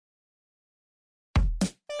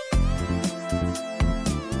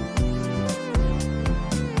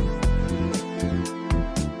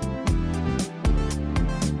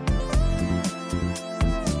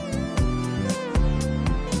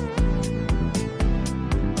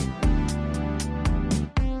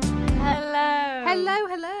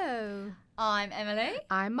I'm Emily.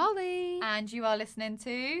 I'm Molly. And you are listening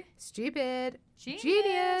to Stupid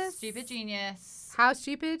Genius. Stupid Genius. How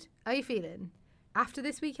stupid are you feeling? After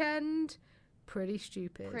this weekend, pretty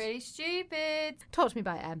stupid. Pretty stupid. Talk to me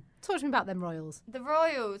about it, Em. Talk to me about them Royals. The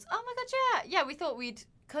Royals. Oh my god, yeah. Yeah, we thought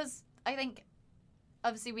because I think,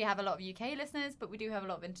 obviously we have a lot of UK listeners, but we do have a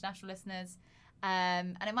lot of international listeners.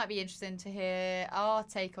 And it might be interesting to hear our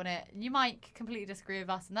take on it. You might completely disagree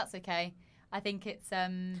with us, and that's okay. I think it's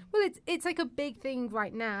well, it's like a big thing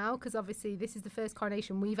right now because obviously this is the first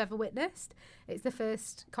coronation we've ever witnessed. It's the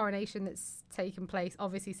first coronation that's taken place,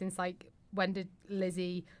 obviously, since like when did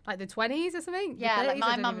Lizzie, like the 20s or something? Yeah, like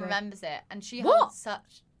my mum remembers it, and she What? holds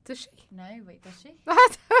such. Does she? No, wait, does she? I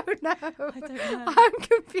don't know. I don't know. I'm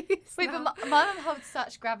confused. Wait, now. but my mum holds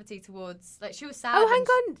such gravity towards, like, she was sad. Oh, when hang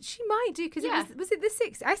on. She might do because Yeah. was it the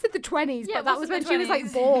 60s? I said the 20s, Yeah, but that was when the she was 20s. like It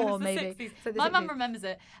was born, the maybe. 60s. So the My mum 60s. remembers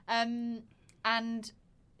it. And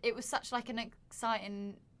it was such like an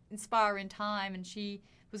exciting, inspiring time, and she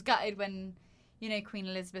was gutted when, you know, Queen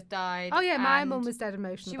Elizabeth died. Oh yeah, my and mum was dead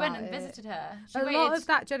emotional. She about went and it. visited her. She A waited. lot of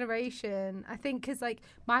that generation, I think, because like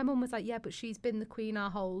my mum was like, yeah, but she's been the queen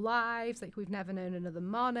our whole lives. Like we've never known another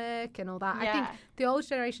monarch and all that. I think Yeah. the old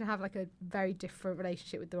generation have like a very different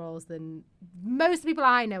relationship with the royals than most people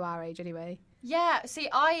I know our age, anyway. Yeah, see,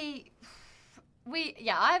 I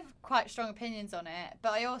have quite strong opinions on it,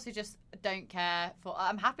 but I also just don't care for.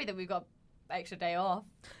 I'm happy that we've got extra day off.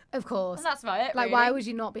 Of course. And that's about it. Like, really. why would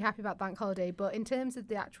you not be happy about bank holiday? But in terms of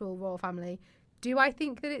the actual royal family, do I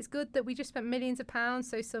think that it's good that we just spent millions of pounds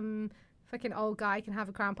so some fucking old guy can have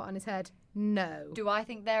a crown put on his head? No. Do I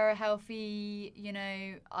think they're a healthy, you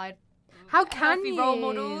know, How can healthy you? role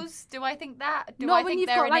models? Do I think that? Do Not I when think you've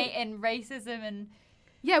they're got, like- innate in racism and...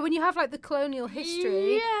 Yeah, when you have like the colonial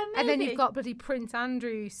history, Yeah, and then maybe. you've got bloody Prince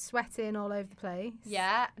Andrew sweating all over the place.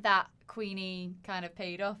 Yeah, that Queenie kind of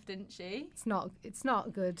paid off, didn't she? It's not a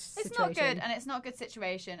good It's situation. not good, and it's not a good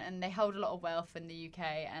situation, and they hold a lot of wealth in the UK,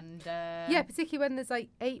 and... Yeah, particularly when there's like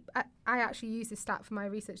I actually used this stat for my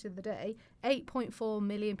research the other day. 8.4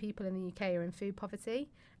 million people in the UK are in food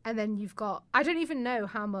poverty. And then you've got, I don't even know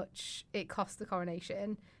how much it cost the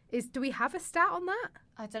coronation. Do we have a stat on that?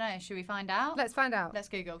 I don't know, should we find out? Let's find out. Let's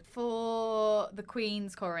Google. For the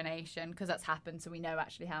Queen's coronation, because that's happened, so we know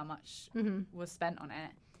actually how much was spent on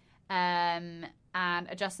it. And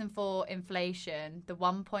adjusting for inflation, the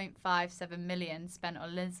 1.57 million spent on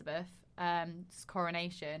Elizabeth's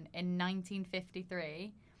coronation in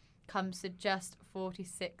 1953 comes to just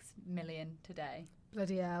 46 million today.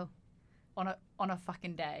 Bloody hell. On a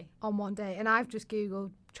fucking day. On one day. And I've just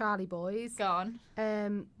Googled Charlie Boys. Go on.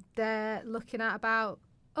 They're looking at about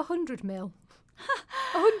 100 mil.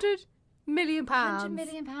 100 million pounds. 100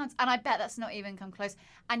 million pounds. And I bet that's not even come close.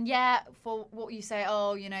 And yeah, for what you say,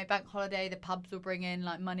 oh, you know, bank holiday, the pubs will bring in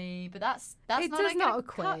like money, but that's It not does like not gonna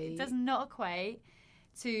equate. It does not equate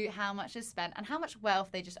to how much is spent and how much wealth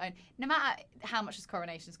they just own. No matter how much this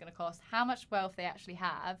coronation is going to cost, how much wealth they actually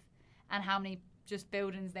have, and how many just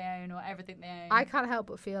buildings they own or everything they own. I can't help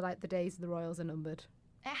but feel like the days of the royals are numbered.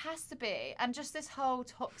 It has to be. And just this whole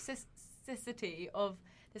toxicity of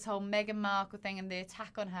this whole Meghan Markle thing and the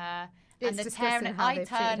attack on her. It's and the disgusting tearing, how they've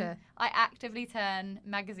treated her. I actively turn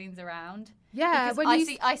magazines around. Yeah, Because when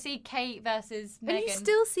I see Kate versus Meghan. And you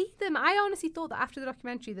still see them. I honestly thought that after the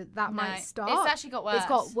documentary that might stop. It's actually got worse. It's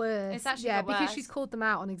got worse. It's actually yeah, got because worse. she's called them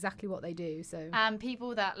out on exactly what they do. So And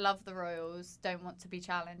people that love the royals don't want to be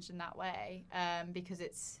challenged in that way, because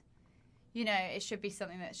it's, you know, it should be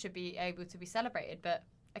something that should be able to be celebrated. But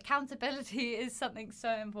accountability is something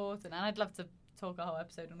so important, and I'd love to talk a whole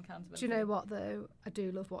episode on accountability. do you know what though? I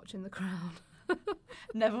do love watching The Crown.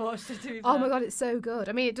 Never watched it, to be Oh fair. my god, it's so good.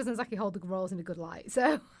 I mean, it doesn't exactly hold the royals in a good light.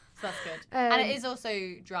 So So that's good. And it is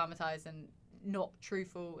also dramatised and not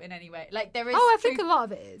truthful in any way. Like there is. I think a lot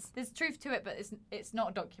of it is. There's truth to it, but it's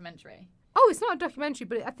not a documentary. Oh, it's not a documentary,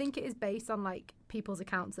 but I think it is based on like people's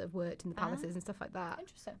accounts that have worked in the palaces and stuff like that.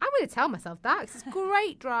 Interesting. I'm going to tell myself that 'cause it's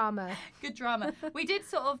great drama. Good drama. We did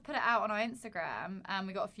sort of put it out on our Instagram, and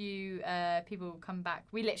we got a few people come back.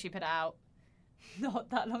 We literally put it out not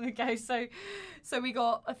that long ago, so we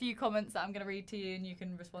got a few comments that I'm going to read to you, and you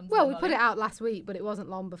can respond to Well, them, we put Molly. it out last week, but it wasn't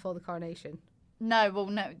long before the coronation. No,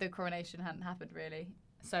 the coronation hadn't happened really.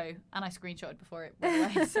 So, and I screenshotted before it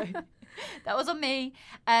went away, so that was on me.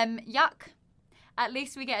 Yuck. At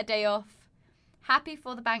least we get a day off. Happy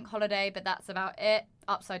for the bank holiday, but that's about it.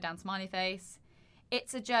 Upside down smiley face.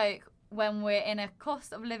 It's a joke when we're in a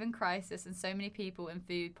cost of living crisis and so many people in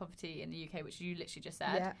food poverty in the UK, which you literally just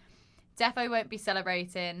said. Yeah. Defo won't be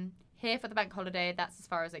celebrating. Here for the bank holiday, that's as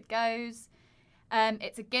far as it goes.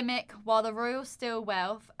 It's a gimmick while the royals steal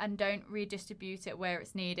wealth and don't redistribute it where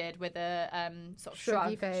it's needed with a sort of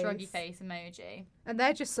shruggy face emoji. And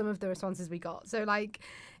they're just some of the responses we got. So, like,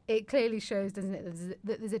 it clearly shows, doesn't it,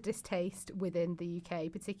 that there's a distaste within the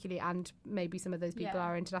UK, particularly, and maybe some of those people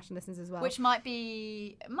are international listeners as well. Which might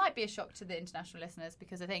be a shock to the international listeners,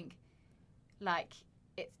 because I think, like,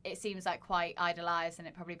 it seems like quite idolised, and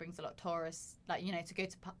it probably brings a lot of tourists, like, you know, to go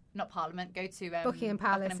to not Parliament, go to Buckingham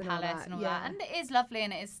Palace and all that. And it is lovely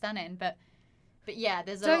and it is stunning, but yeah,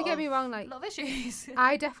 there's don't get me wrong, like, a lot of issues.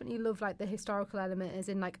 I definitely love, like, the historical element, as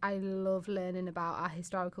in, like, I love learning about our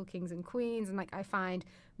historical kings and queens, and, like, I find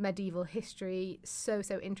medieval history so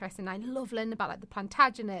interesting. I love learning about, like, the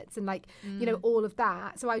Plantagenets and, like, you know, all of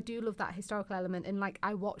that. So I do love that historical element, and, like,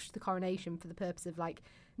 I watched the coronation for the purpose of, like,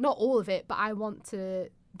 not all of it, but I want to,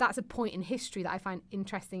 that's a point in history that I find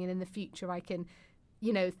interesting, and in the future I can,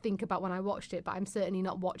 you know, think about when I watched it, but I'm certainly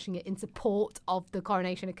not watching it in support of the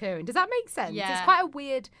coronation occurring. Does that make sense? Yeah. It's quite a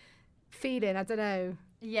weird feeling, I don't know.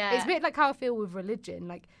 Yeah. It's a bit like how I feel with religion.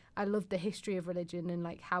 Like, I love the history of religion and,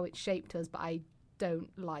 like, how it shaped us, but I don't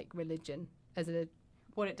like religion as a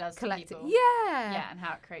what it does collective. to people. Yeah, and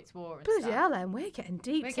how it creates war and bloody stuff. hell, then we're getting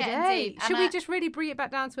deep We're today. getting deep. Should And we just really bring it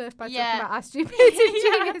back down to earth by talking Yeah. about our stupidity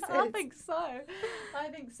geniuses? I think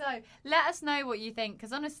so. Let us know what you think,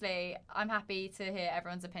 because honestly, I'm happy to hear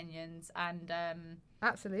everyone's opinions, and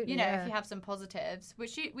Absolutely, you know, yeah. if you have some positives,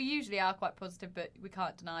 which we usually are quite positive, but we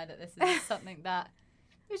can't deny that this is something that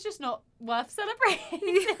is just not worth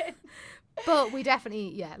celebrating. But we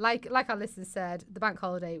definitely, yeah, like our listeners said, the bank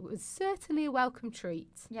holiday was certainly a welcome treat.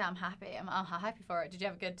 Yeah, I'm happy. I'm happy for it. Did you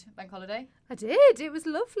have a good bank holiday? I did. It was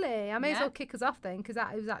lovely. I may as Yeah. well kick us off then, because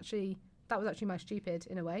that was actually my stupid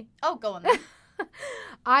in a way. Oh, go on then.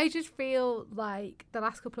 I just feel like the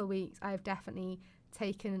last couple of weeks I have definitely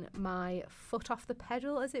taken my foot off the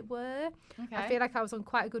pedal, as it were. Okay. I feel like I was on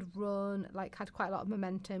quite a good run, like had quite a lot of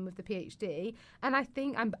momentum with the PhD, and I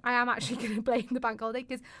think I am actually going to blame the bank holiday,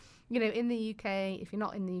 because, you know, in the UK, if you're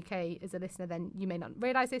not in the UK as a listener, then you may not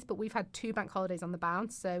realise this, but we've had 2 bank holidays on the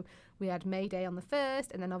bounce. So we had May Day on the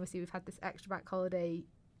 1st, and then obviously we've had this extra bank holiday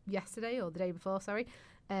yesterday, or the day before, sorry,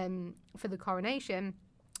 for the coronation.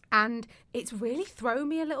 And it's really thrown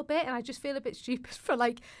me a little bit, and I just feel a bit stupid for,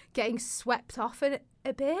 like, getting swept off a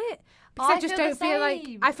bit. Because I just don't feel like,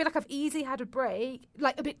 I feel like I've easily had a break,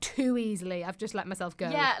 like a bit too easily. I've just let myself go.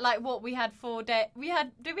 Yeah, like what we had 4 days.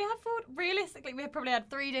 Did we have 4? Realistically, we probably had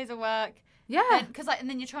 3 days of work. Yeah. Because and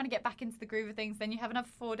then you're trying to get back into the groove of things. Then you have another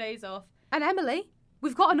 4 days off. And Emily,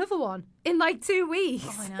 we've got another one in like 2 weeks.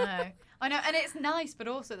 Oh, I know, and it's nice, but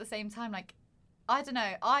also at the same time, like, I don't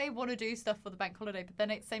know, I want to do stuff for the bank holiday, but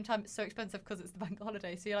then at the same time it's so expensive because it's the bank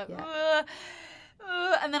holiday, so you're like, Yeah.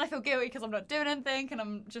 and then I feel guilty because I'm not doing anything, and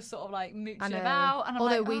I'm just sort of like I mooching know. about, and I'm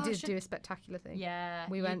Although like, we oh, did do a spectacular thing. Yeah.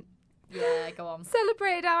 We went. Yeah, go on.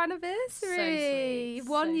 Celebrated our anniversary. So sweet,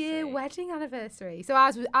 1 so year sweet. wedding anniversary. So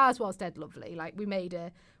ours was dead lovely. Like, we made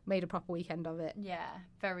a proper weekend of it. Yeah,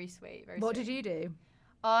 very sweet, very What sweet. did you do?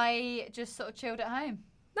 I just sort of chilled at home.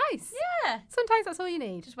 Nice. Yeah. Sometimes that's all you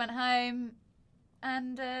need. Just went home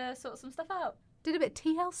and sorted some stuff out. Did a bit of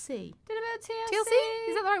TLC. Did a bit of TLC. TLC?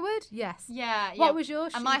 Is that the right word? Yes. Yeah. What was your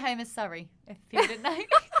And my home is Surrey, if you didn't know.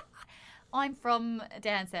 I'm from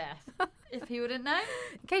down south, if you didn't know.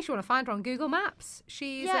 In case you want to find her on Google Maps,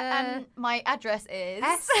 she's My address is...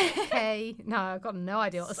 SK. No, I've got no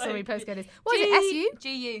idea what a So Surrey postcode is. What is it,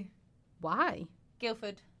 SU? GU. Why?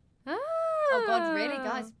 Guildford. Ah. Oh, God, really,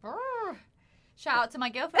 guys? Brr. Shout out to my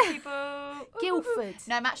Guildford people. Guildford.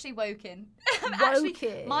 No, I'm actually Woking.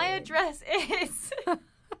 Woking. My address is...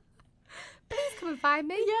 Please come and find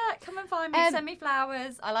me. Yeah, come and find me. Send me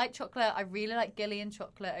flowers. I like chocolate. I really like Gillian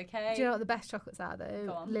chocolate, okay? Do you know what the best chocolates are, though?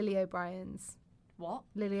 Go on. Lily O'Brien's. What?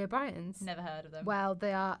 Lily O'Brien's. Never heard of them. Well,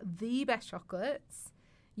 they are the best chocolates.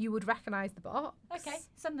 You would recognise the box. Okay,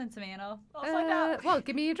 send them to me and I'll find out. Well,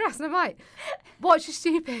 give me your address and I might. What's your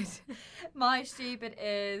stupid? My stupid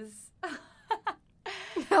is...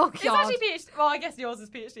 Oh, It's God. actually PhD. Well, I guess yours is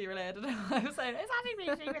PhD related. I don't know why I'm saying it. It's actually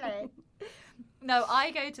PhD related. No, I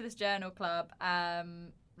go to this journal club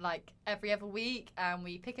like every other week, and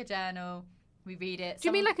we pick a journal, we read it. Do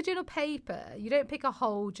you mean like a journal paper? You don't pick a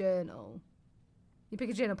whole journal. You pick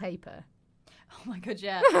a journal paper. Oh my God,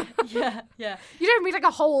 yeah. Yeah. You don't read like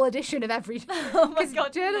a whole edition of every. Oh my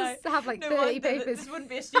God, journals no. have like No 30 wonder papers. This wouldn't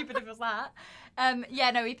be as stupid if it was that.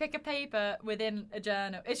 Yeah, no, we pick a paper within a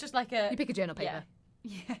journal. It's just like a... You pick a journal paper.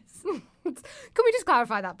 Yeah. Yes. Can we just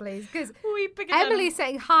clarify that, please? Because We pick a Emily's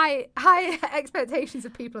setting high expectations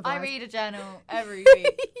of people of I ours. read a journal every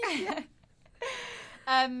week.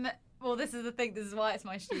 Well, this is the thing. This is why it's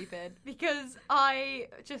my stupid. Because I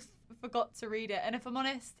just forgot to read it. And if I'm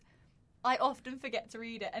honest, I often forget to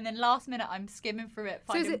read it. And then last minute, I'm skimming through it,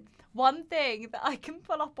 finding one thing that I can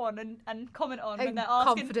pull up on and comment on when they're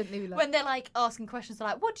asking. Confidently, like, when they're like asking questions, they're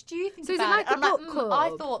like, "What did you think So is it about like it?" a And I'm book like, club?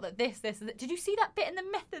 "I thought that this, and that. Did you see that bit in the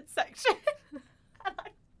methods section?" And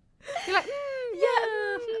you're like,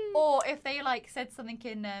 Or if they like said something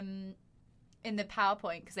in the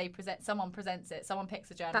PowerPoint because someone presents it, someone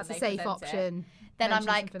picks a journal. that's and a they safe present option. It, then I'm Mention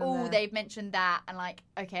like, something on oh, there. they've mentioned that, and like,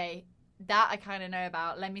 okay, that I kind of know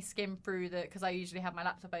about. Let me skim through because I usually have my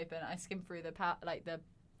laptop open. I skim through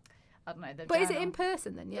I don't know. The But is it journal. in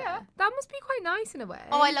person then? Yeah. Yeah. That must be quite nice in a way.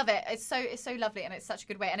 Oh, I love it. It's so lovely, and it's such a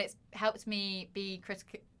good way, and it's helped me be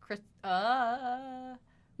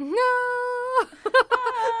No. I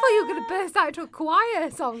thought you were going to burst out into a choir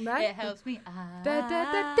song then. It helps me Da,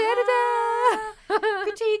 da, da, da, da, da.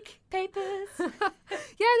 critique papers. Yeah,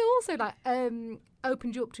 and also like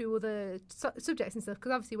opened you up to other subjects and stuff,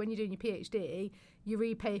 because obviously when you're doing your PhD, you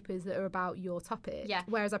read papers that are about your topic. Yeah.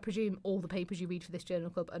 Whereas I presume all the papers you read for this journal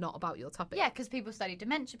club are not about your topic. Yeah, because people study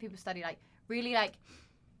dementia, people study like really like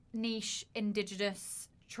niche indigenous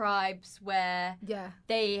tribes where Yeah.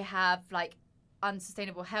 they have like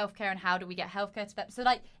unsustainable healthcare, and how do we get healthcare to them? So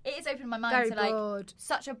like it is opening my mind Very to like broad.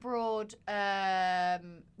 such a broad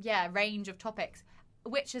range of topics,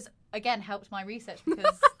 which has again helped my research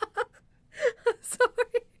because Sorry.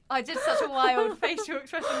 I did such a wild facial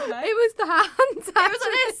expression today. It was the hands. It was like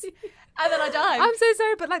this, and then I died. I'm so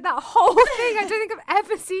sorry, but like that whole thing, I don't think I've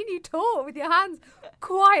ever seen you talk with your hands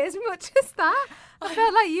quite as much as that. I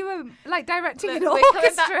felt like you were like directing an We're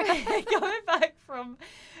orchestra. coming back from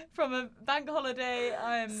a bank holiday.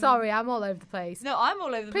 Sorry, I'm all over the place. No, I'm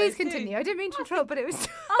all over the Please place. continue. Too. I didn't mean to interrupt, but it was.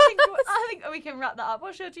 I think we can wrap that up.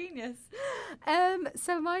 What's your genius?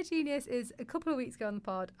 So my genius is a couple of weeks ago on the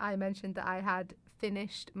pod, I mentioned that I had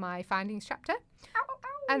finished my findings chapter,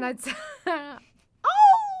 and I'd.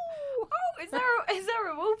 Is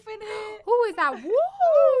there a wolf in here? Who is that?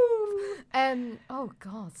 Woo! Oh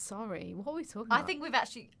God, sorry. What are we talking about? I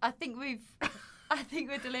think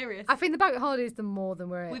we're delirious. I think the bank holidays done more than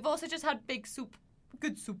we're. We've also just had big soup,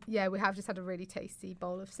 good soup, Yeah, we have just had a really tasty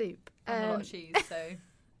bowl of soup. and a lot of cheese. So,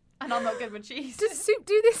 and I'm not good with cheese. Does soup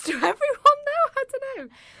do this to everyone though? I don't know.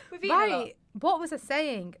 We've eaten a lot. Right. What was I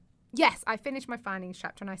saying? Yes, I finished my findings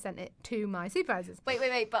chapter and I sent it to my supervisors. Wait,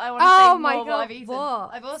 but I want to Oh say my more God, what I've eaten. what?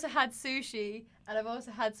 I've also had sushi, and I've also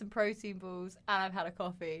had some protein balls, and I've had a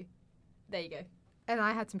coffee. There you go. And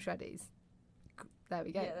I had some shreddies. There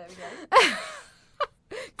we go. Yeah, there we go.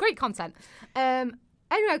 Great content. Anyway,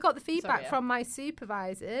 I got the feedback Sorry, yeah. from my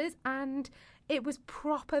supervisors and it was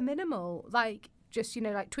proper minimal. Like, just,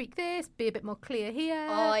 like tweak this, be a bit more clear here.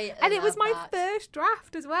 And it was love my that. first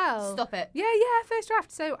draft as well. Stop it. Yeah, first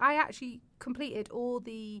draft. So I actually completed all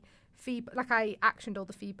the feedback, like I actioned all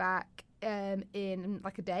the feedback in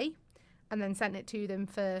like a day and then sent it to them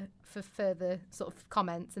for further sort of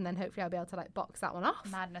comments, and then hopefully I'll be able to like box that one off.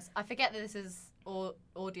 Madness. I forget that this is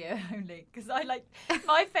audio only because I like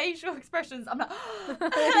my facial expressions. I'm like,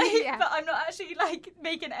 Yeah. but I'm not actually like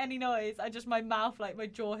making any noise. My mouth, like my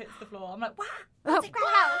jaw hits the floor. I'm like, wow, what's it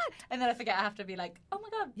loud? And then I forget I have to be like, oh my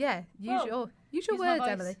God. Yeah, use Whoa. your Use my words, voice.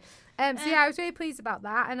 Emily. So yeah, I was really pleased about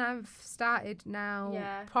that, and I've started now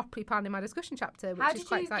Yeah. properly planning my discussion chapter, which How is did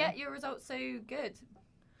quite you exciting. get your results so good?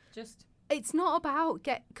 Just It's not about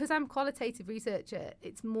because I'm a qualitative researcher.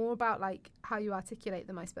 It's more about like how you articulate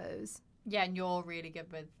them, I suppose. yeah, and you're really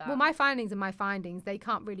good with that. Well, my findings are my findings. They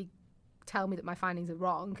can't really tell me that my findings are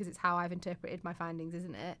wrong because it's how I've interpreted my findings,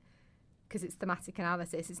 isn't it? Because it's thematic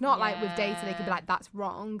analysis. It's not like with data they can be Yeah. like, that's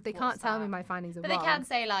wrong. They What's can't tell me that? my findings are but wrong. they can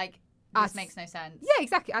say like, this makes no sense. Yeah,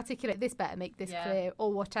 exactly. Articulate this better, make this Yeah. clear,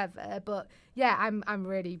 or whatever. But yeah, I'm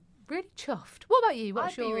really, really chuffed. What about you?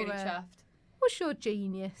 I'd be really chuffed. What's your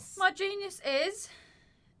genius? My genius is.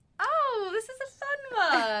 Oh, this is a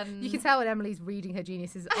fun one. You can tell when Emily's reading her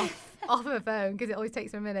geniuses off her phone because it always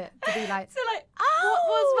takes her a minute to be like, So like, what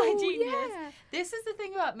was my genius? yeah. This is the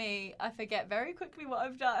thing about me. I forget very quickly what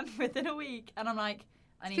I've done within a week, and I'm like,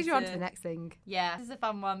 I need Because to. you're on to the next thing. Yeah, this is a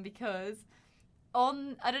fun one because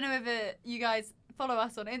I don't know whether you guys follow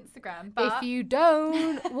us on Instagram, but If you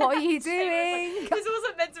don't, what are you Shameless doing? plug. This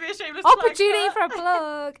wasn't meant to be a shameless Opportunity plug, for a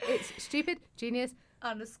plug. It's stupid, genius,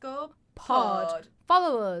 _pod. pod.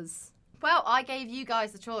 Follow us. Well, I gave you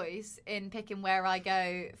guys the choice in picking where I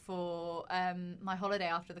go for my holiday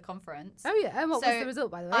after the conference. Oh yeah, and what was So, the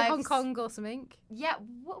result, by the way? I've Hong Kong or something? Yeah.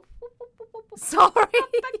 Sorry.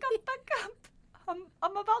 Back up.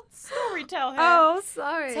 I'm about to story tell her. Oh,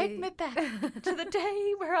 sorry. Take me back to the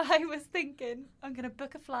day where I was thinking I'm going to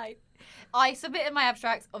book a flight. I submitted my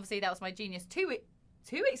abstracts. Obviously, that was my genius 2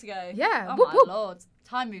 weeks ago. Yeah. Oh, Whoop, my whoop. Lord.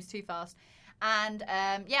 Time moves too fast. And,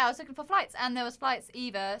 I was looking for flights. And there was flights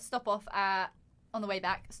either on the way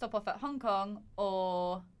back, stop off at Hong Kong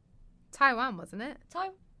or... Taiwan, wasn't it?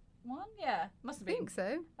 Taiwan? Yeah. Must have I been. think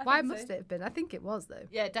so. I Why think so. must it have been? I think it was, though.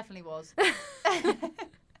 Yeah, it definitely was.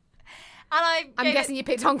 And I'm guessing you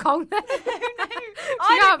picked Hong Kong then. No, I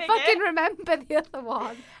didn't can't pick fucking it. remember the other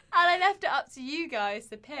one. And I left it up to you guys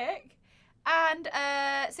to pick. And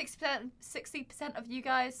 60% of you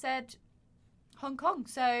guys said Hong Kong.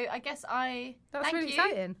 So I guess That's thank really you.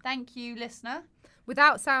 exciting. Thank you, listener.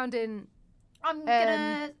 Without sounding I'm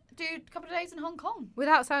gonna do a couple of days in Hong Kong.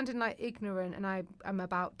 like ignorant, and I'm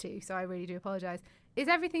about to, so I really do apologise. Is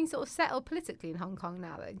everything sort of settled politically in Hong Kong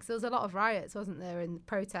now then? Because there was a lot of riots, wasn't there, and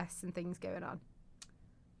protests and things going on.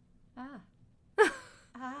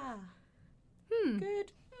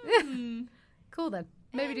 Good. Cool then.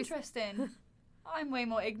 Maybe just... Interesting. I'm way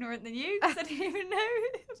more ignorant than you because I didn't even know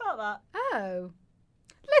about that. Oh.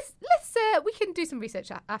 Let's we can do some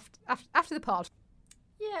research after the pod.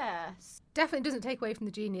 Yes. Definitely doesn't take away from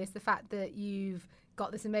the genius the fact that you've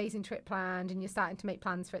got this amazing trip planned and you're starting to make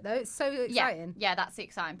plans for it, though. It's so exciting. Yeah, that's the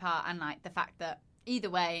exciting part. And like the fact that either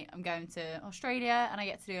way, I'm going to Australia and I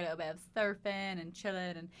get to do a little bit of surfing and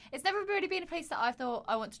chilling. And it's never really been a place that I've thought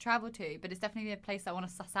I want to travel to, but it's definitely a place I want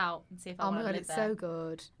to suss out and see if I Oh want my to god, live it's there. so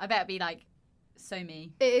good. I bet it'd be like so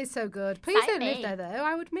me. It is so good. Please Like don't me. live there, though.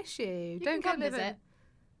 I would miss you. You Don't can come go live visit.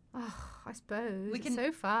 Oh, I suppose. We It's can-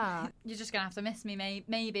 so far. You're just going to have to miss me,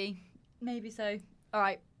 maybe so. All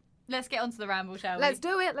right, let's get on to the ramble, shall we? Let's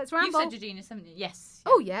do it. Let's You've ramble. said your genius, haven't you? Yes.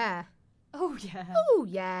 Oh, yeah. Oh, yeah. Oh,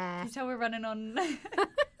 yeah. Can you tell we're running on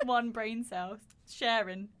one brain cell,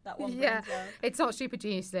 sharing that one Yeah. brain cell? It's not stupid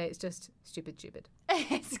genius today. It's just stupid.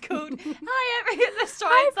 It's called Hi everyone. Let's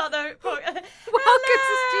try and start the Welcome Welcome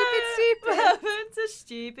to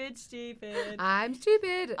Stupid Stupid. I'm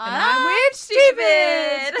stupid. And I'm I'm with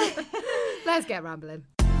stupid. stupid. Let's get rambling.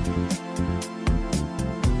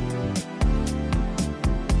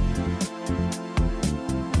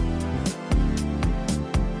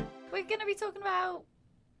 We're going to be talking about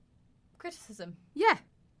criticism Yeah.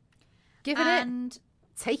 Giving it. and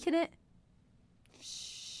Taking it.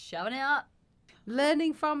 shoving it up,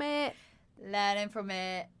 Learning from it. learning from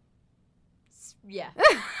it. Yeah.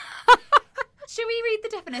 Should we read the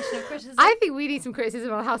definition of criticism? I think we need some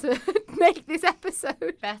criticism on how to make this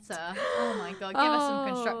episode Better. Oh my god, give us some Oh.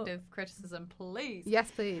 constructive criticism, please. Yes,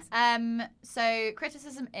 please. So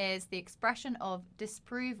criticism is the expression of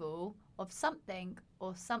disapproval of something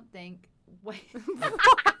or something.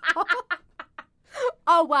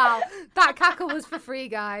 Oh, wow. That cackle was for free,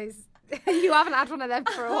 guys. You haven't had one of them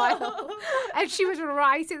for a while. And she was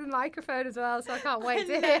right in the microphone as well, so I can't wait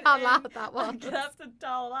to hear how loud that was. I'm gonna have to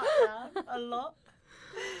dial that down a lot.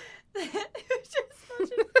 Just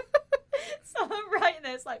imagine someone writing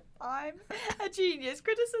this like, I'm a genius.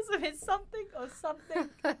 Criticism is something or something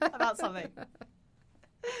about something.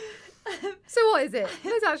 So what is it?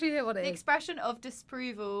 Let's actually hear what it The is. expression of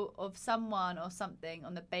disapproval of someone or something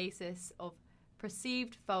on the basis of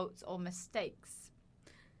perceived faults or mistakes,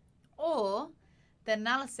 or the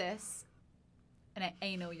analysis and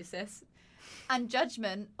analysis and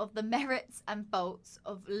judgment of the merits and faults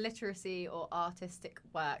of literacy or artistic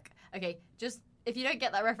work. Okay, just if you don't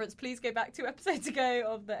get that reference, please go back 2 episodes ago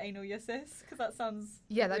of the analysis, because that sounds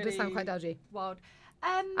Yeah, that does sound really quite dodgy. wild.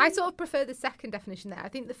 I sort of prefer the second definition there. I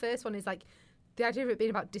think the first one is like the idea of it being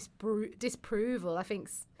about disapproval. I think,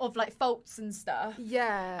 of like faults and stuff.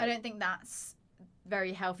 yeah. I don't think that's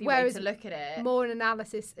very healthy Whereas way to look at it. more an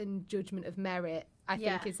analysis and judgment of merit, I think,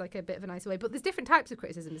 Yeah. is like a bit of a nicer way. But there's different types of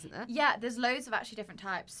criticism, isn't there? Yeah, there's loads of actually different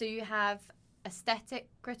types. So you have aesthetic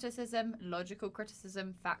criticism, logical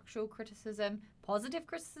criticism, factual criticism, positive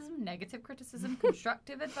criticism, negative criticism,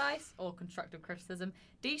 constructive advice or constructive criticism,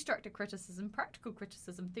 destructive criticism, practical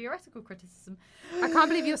criticism, theoretical criticism. I can't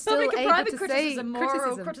believe you're still Public and able private to criticism, say moral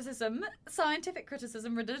criticism. criticism, scientific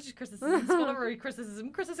criticism, religious criticism, scholarly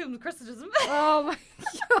criticism, criticism. Oh my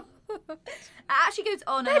god. It actually goes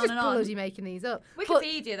on They're and on just and on. bloody making these up. But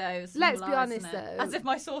Wikipedia, though, is let's be some lies, honest, isn't it? though. As if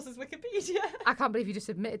my source is Wikipedia. I can't believe you just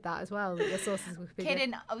admitted that as well, that your sources were Wikipedia.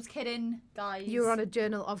 Kidding. I was kidding, guys. You were on a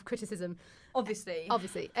journal of criticism, Obviously.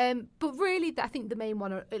 obviously. But really, I think the main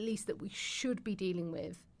one, or at least that we should be dealing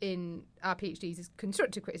with in our PhDs, is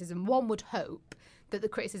constructive criticism. One would hope that the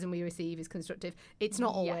criticism we receive is constructive. It's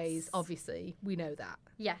not always, Yes. obviously. We know that.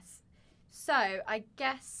 Yes. So I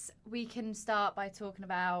guess we can start by talking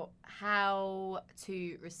about how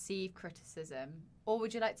to receive criticism. Or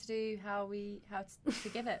would you like to do how to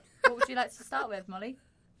give it? What would you like to start with, Molly?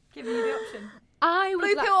 Giving you the option.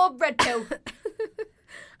 Blue pill or red pill?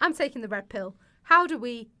 I'm taking the red pill. How do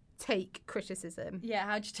we take criticism? Yeah,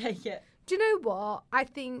 how'd you take it? Do you know what? I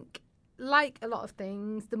think, like a lot of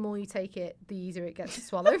things, the more you take it, the easier it gets to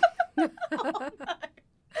swallow. Oh, no.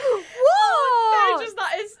 What? Oh, no, just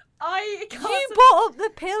that is... I can't... You brought up the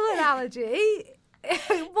pill analogy.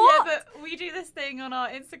 What? Yeah, but we do this thing on our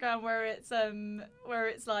Instagram where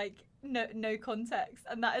it's like no context,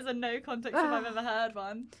 and that is a no context if I've ever heard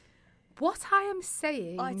one. What I am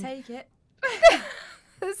saying... I take it.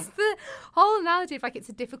 It's the whole analogy of like it's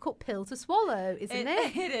a difficult pill to swallow, isn't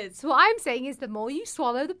it? It is. So what I'm saying is the more you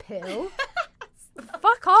swallow the pill,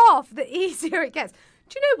 fuck off, the easier it gets.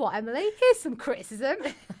 Do you know what, Emily? Here's some criticism.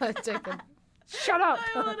 I'm joking. Shut up.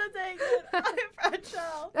 I want to take it. I'm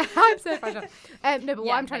fragile. I'm so fragile. No, but what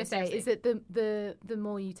Yeah, I'm trying to say seriously. is that the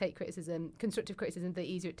more you take criticism, constructive criticism, the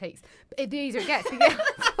easier it takes. The easier it gets. Because,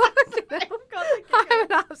 Oh, God, I'm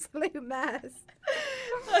an absolute mess.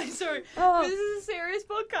 I'm sorry. Oh. This is a serious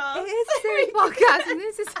podcast. It is a serious podcast, and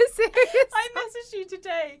this is a serious. I messaged you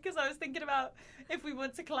today because I was thinking about if we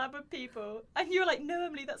want to collab with people, and you were like, "No,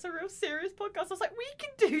 Emily, that's a real serious podcast." I was like, "We can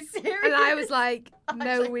do serious." And I was like, I'm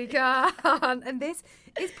no, joking. we can't. And this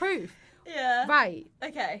is proof. "Yeah, Right.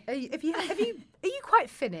 okay, Are you quite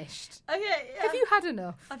finished? okay, yeah." Have you had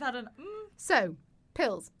enough? I've had an. So,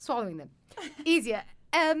 pills, swallowing them. Easier.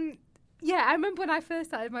 Yeah, I remember when I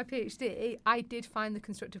first started my PhD, I did find the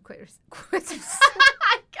constructive criticism.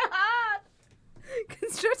 I can't.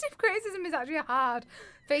 Constructive criticism is actually a hard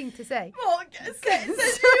thing to say. Well, so you just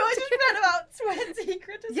read about 20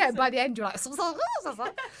 criticisms. Yeah, by the end you're like...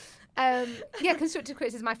 yeah, constructive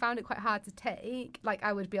criticism, I found it quite hard to take. Like,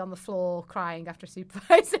 I would be on the floor crying after a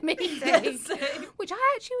supervisor meeting, Yes. which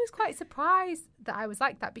I actually was quite surprised that I was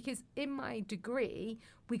like that, because in my degree,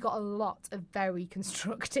 we got a lot of very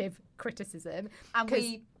constructive criticism. And 'cause-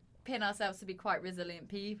 we pin ourselves to be quite resilient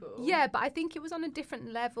people. Yeah, but I think it was on a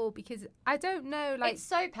different level, because I don't know, like... It's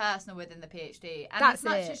so personal within the PhD. And That's as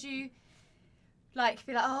much it. as you like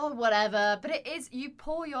be like, oh, whatever, but it is, you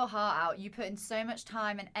pour your heart out, you put in so much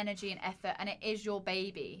time and energy and effort, and it is your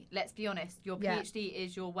baby. Let's be honest, your Yeah. PhD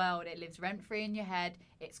is your world. It lives rent free in your head.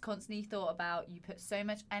 It's constantly thought about. You put so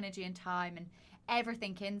much energy and time and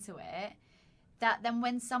everything into it that then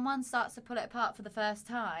when someone starts to pull it apart for the first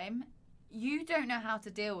time, you don't know how to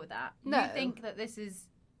deal with that. No. You think that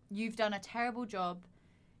you've done a terrible job,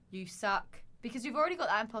 you suck, because you've already got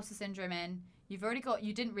that imposter syndrome in.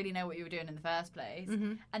 You didn't really know what you were doing in the first place.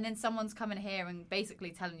 Mm-hmm. And then someone's coming here and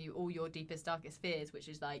basically telling you all your deepest, darkest fears, which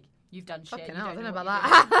is like, you've done shit. Fucking you hell, I don't know what about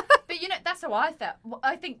you're doing. that. But that's how I felt. Well,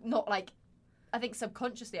 I think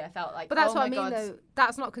subconsciously I felt like, But that's oh what I my mean, God. though.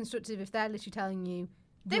 That's not constructive if they're literally telling you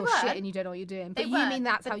They you're were. shit and you don't know what you're doing. They But you weren't, mean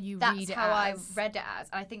that's but how you that's read it how I as. read it as.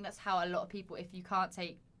 And I think that's how a lot of people, if you can't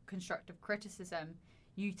take constructive criticism,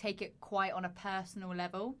 you take it quite on a personal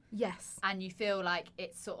level. Yes. And you feel like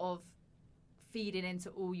it's sort of feeding into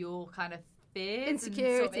all your kind of fears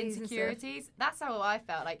Insecurities and and insecurities. That's how I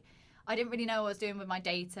felt. Like, I didn't really know what I was doing with my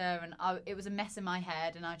data, and it was a mess in my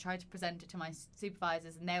head, and I tried to present it to my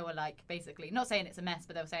supervisors, and they were like, basically, not saying it's a mess,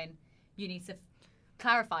 but they were saying, you need to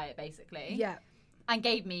clarify it, basically. Yeah. And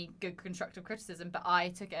gave me good constructive criticism, but I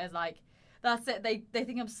took it as like, that's it, they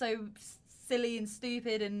think I'm so silly and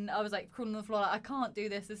stupid, and I was like crawling on the floor like, I can't do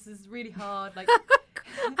this is really hard, like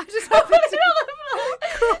I just crawling wanted to on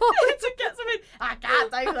the floor to get something. I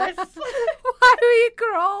can't do this. Why were you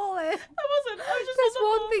crawling? I wasn't, I was just There's on the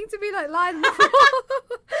one floor, thing to be like lying on the floor,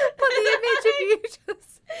 but the image of you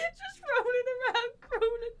just rolling around,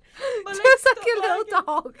 crawling. My legs just like stopped a little working.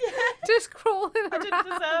 dog, Yeah. just crawling I around. didn't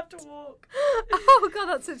deserve to walk. Oh god,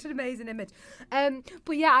 that's such an amazing image.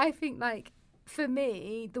 But yeah, I think like for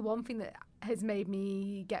me, the one thing that has made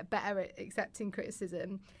me get better at accepting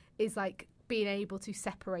criticism is like being able to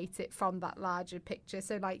separate it from that larger picture.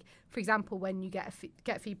 So like, for example, when you get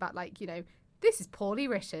feedback like, this is poorly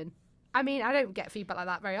written. I mean, I don't get feedback like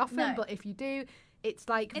that very often, No. but if you do, it's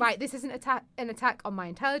like, right, this isn't an attack on my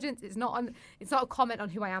intelligence. It's not a comment on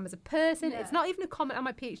who I am as a person. Yeah. It's not even a comment on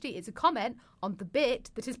my PhD. It's a comment on the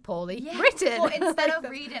bit that is poorly Yeah. written. Well, instead Like, of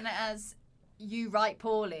reading it as you write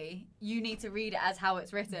poorly, you need to read it as how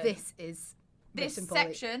it's written. this is This written poorly.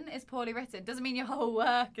 section is poorly written. Doesn't mean your whole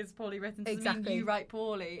work is poorly written. Doesn't Exactly. mean you write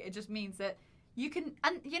poorly. It just means that you can.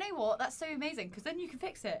 And you know what? That's so amazing, because then you can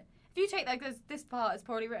fix it. If you take like this part is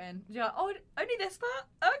poorly written, you're like, oh, only this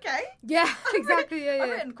part? Okay. Yeah, exactly. I've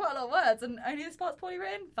Yeah. written quite a lot of words, and only this part's poorly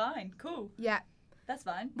written? Fine, cool. Yeah. That's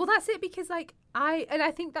fine. Well, that's it, because like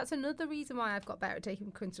I think that's another reason why I've got better at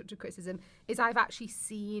taking constructive criticism is I've actually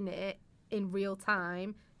seen it in real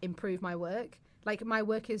time improve my work. Like, my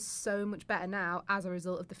work is so much better now as a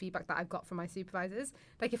result of the feedback that I've got from my supervisors.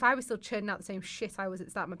 Like, if I was still churning out the same shit I was at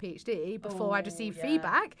starting my PhD before I'd received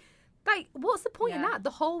feedback, like, what's the point in that? The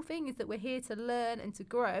whole thing is that we're here to learn and to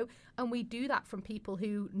grow, and we do that from people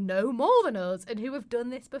who know more than us and who have done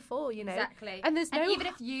this before, you know? Exactly. And there's no... And even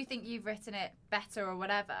if you think you've written it better or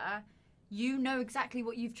whatever, you know exactly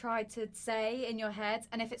what you've tried to say in your head,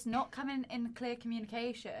 and if it's not coming in clear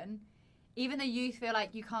communication, even though you feel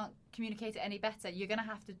like you can't communicate it any better, you're going to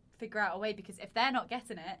have to figure out a way, because if they're not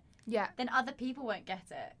getting it, then other people won't get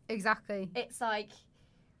it. Exactly. It's like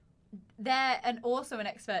they're also an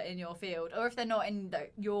expert in your field, or if they're not in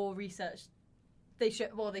your research, they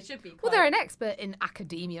should be quite, well, they're an expert in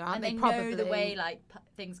academia, aren't and they? they Probably know the way like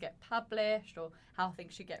things get published or how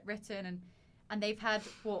things should get written, and they've had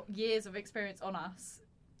years of experience on us,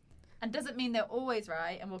 and doesn't mean they're always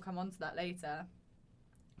right, and we'll come on to that later.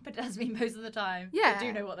 But it does mean most of the time they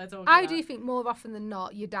do know what they're talking about. I do think more often than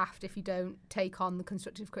not, you're daft if you don't take on the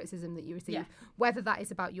constructive criticism that you receive. Whether that is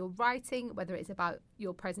about your writing, whether it's about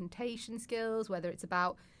your presentation skills, whether it's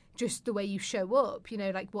about just the way you show up, you know,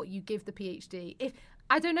 like what you give the PhD.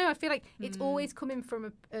 I don't know, I feel like it's always coming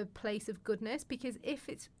from a place of goodness, because if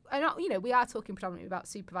it's, you know, we are talking predominantly about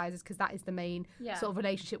supervisors because that is the main sort of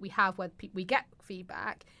relationship we have where we get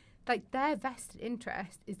feedback. Like, their vested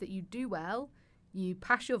interest is that you do well, you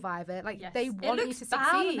pass your Viva, like they want you to succeed. It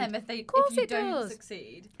looks bad on them if you don't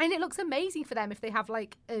succeed. And it looks amazing for them if they have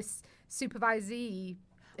like a supervisee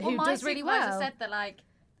who does really well. My supervisor said that, like,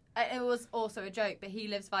 it was also a joke, but he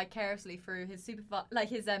lives vicariously through his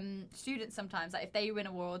students sometimes. Like, if they win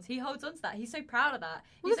awards, he holds on to that. He's so proud of that.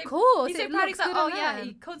 Well, of course. He's so proud. He's like,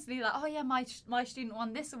 he constantly like, my student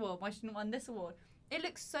won this award, my student won this award. It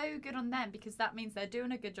looks so good on them, because that means they're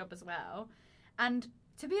doing a good job as well. And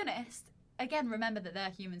to be honest, again, remember that they're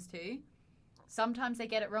humans too. Sometimes they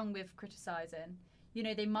get it wrong with criticising. You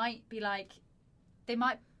know, they might be like,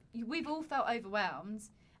 we've all felt overwhelmed.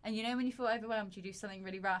 And you know, when you feel overwhelmed, you do something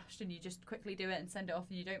really rushed and you just quickly do it and send it off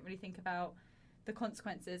and you don't really think about the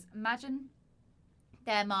consequences. Imagine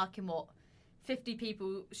they're marking 50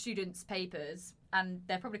 students' papers, and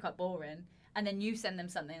they're probably quite boring. And then you send them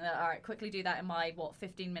something that, all right, quickly do that in my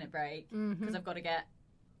 15-minute break, because I've got to get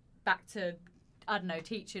back to, I don't know,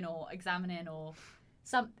 teaching or examining or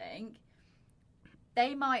something.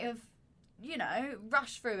 They might have, you know,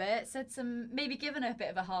 rushed through it, maybe given a bit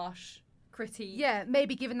of a harsh critique. Yeah,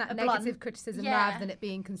 maybe given that negative criticism rather than it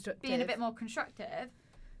being constructive. Being a bit more constructive.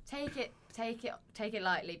 Take it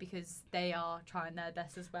lightly, because they are trying their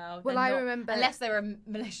best as well. Well, I remember, unless they're a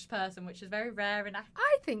malicious person, which is very rare in I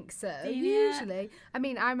think so, usually. I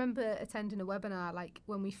mean, I remember attending a webinar like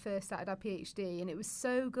when we first started our PhD, and it was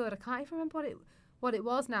so good. I can't even remember what it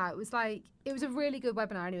was now. It was a really good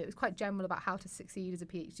webinar anyway. It was quite general about how to succeed as a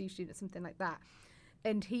PhD student, something like that.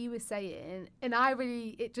 And he was saying, and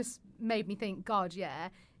it just made me think, God, yeah.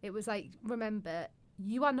 It was like, remember,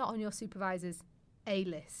 you are not on your supervisor's A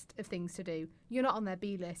list of things to do. You're not on their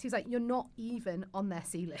B list. He's like, you're not even on their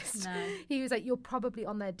C list. No. He was like, you're probably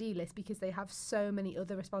on their D list because they have so many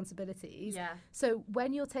other responsibilities. Yeah. So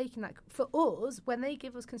when you're taking that, for us, when they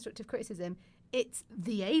give us constructive criticism, it's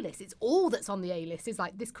the A list. It's all that's on the A list. It's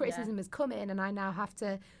like, this criticism has come in and I now have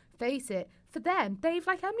to face it. For them, they've,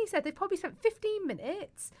 like Emily said, they've probably spent 15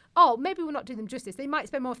 minutes. Oh, maybe we're not doing them justice. They might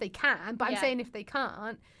spend more if they can, but I'm saying if they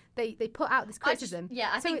can't, they put out this criticism.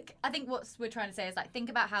 I think what we're trying to say is, like, think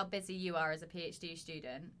about how busy you are as a PhD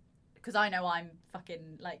student, because I know I'm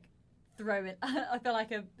fucking like throwing. I feel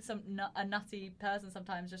like a nutty person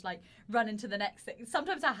sometimes, just like running to the next thing.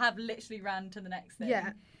 Sometimes I have literally ran to the next thing.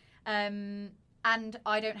 Yeah. And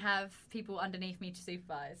I don't have people underneath me to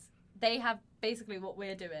supervise. They have basically what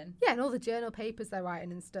we're doing. Yeah, and all the journal papers they're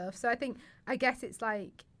writing and stuff. So I guess it's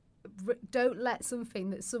like, don't let something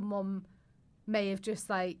that someone may have just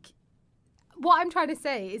like... What I'm trying to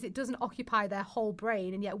say is it doesn't occupy their whole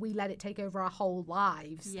brain, and yet we let it take over our whole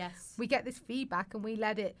lives. Yes. We get this feedback and we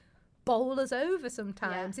let it bowl us over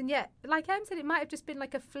sometimes. Yeah. And yet, like Em said, it might have just been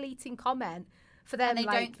like a fleeting comment for them. And they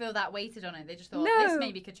don't feel that weighted on it. They just thought, this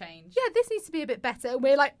maybe could change. Yeah, this needs to be a bit better. And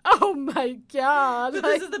we're like, oh my God. But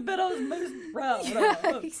this is the bit I was most proud of.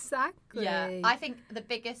 Yeah, exactly. Yeah, I think the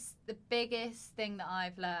biggest thing that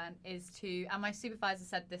I've learned is and my supervisor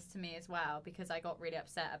said this to me as well, because I got really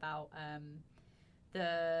upset about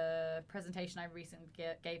the presentation I recently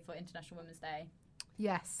gave for International Women's Day.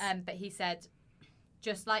 Yes. But he said,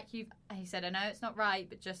 I know it's not right,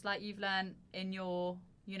 but just like you've learned in your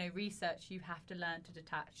research, you have to learn to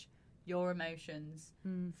detach your emotions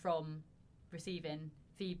from receiving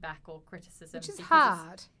feedback or criticism. Which is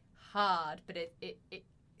hard. It's hard, but it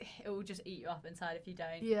will just eat you up inside if you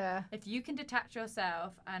don't. Yeah. If you can detach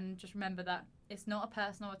yourself and just remember that it's not a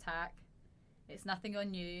personal attack, it's nothing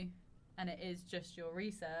on you, and it is just your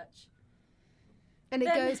research. And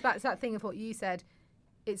it goes back to that thing of what you said.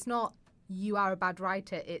 It's not you are a bad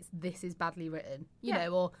writer, it's this is badly written, you know,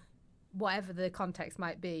 or whatever the context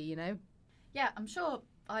might be, you know? Yeah, I'm sure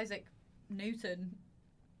Isaac Newton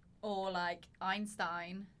or like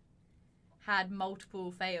Einstein had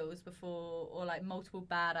multiple fails before, or like multiple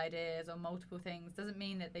bad ideas or multiple things. Doesn't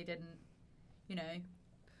mean that they didn't, you know,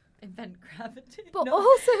 invent gravity. But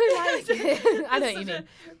also, like, I know what you mean. A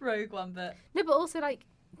rogue one, but no, but also, like,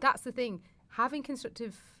 that's the thing. Having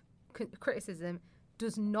constructive criticism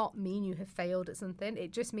does not mean you have failed at something.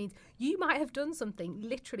 It just means you might have done something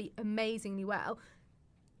literally amazingly well,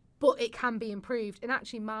 but it can be improved. And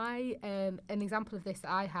actually, my an example of this that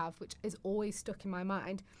I have, which is always stuck in my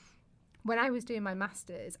mind, when I was doing my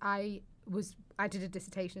masters, I did a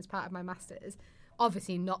dissertation as part of my masters.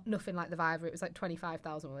 Obviously, nothing like the Viva. It was like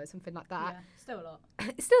 25,000 words, something like that. yeah, still a lot.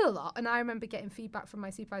 It's still a lot. And I remember getting feedback from my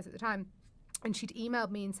supervisor at the time, and she'd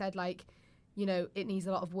emailed me and said, like, you know, it needs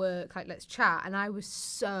a lot of work, like, let's chat. And I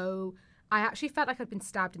actually felt like I'd been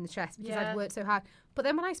stabbed in the chest because I'd worked so hard. But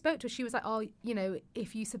then when I spoke to her, she was like, oh, you know,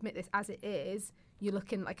 if you submit this as it is, you're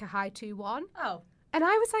looking like a high 2-1. Oh. And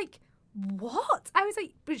I was like, what? I was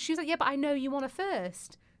like, but she was like, yeah, but I know you want a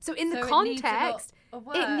first. So in the So context,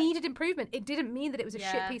 it it needed improvement. It didn't mean that it was a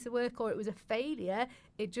shit Yeah. piece of work or it was a failure.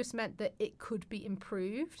 It just meant that it could be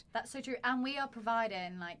improved. That's so true. And we are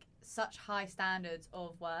providing like such high standards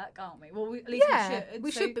of work, aren't we? Well, at least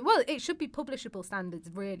we should. Should be. Well, it should be publishable standards,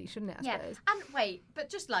 really, shouldn't it? I suppose. And wait, but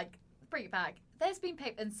just like bring it back. There's been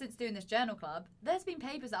papers, and since doing this journal club, there's been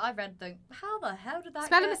papers that I've read. Think, how the hell did that?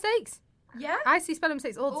 Spelling mistakes. Yeah, I see spelling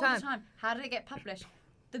mistakes all the time. How did it get published?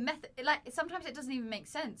 The method, like, sometimes it doesn't even make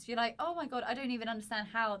sense. You're like, oh my god, I don't even understand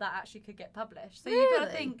how that actually could get published. So you've got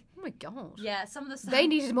to think. Oh my god. Yeah, some of the stuff. They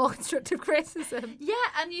needed more constructive criticism. Yeah,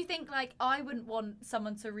 and you think, like, I wouldn't want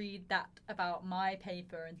someone to read that about my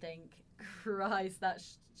paper and think, Christ, that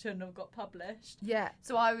shouldn't have got published. Yeah.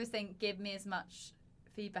 So I always think, give me as much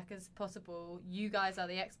feedback as possible. You guys are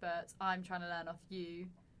the experts. I'm trying to learn off you.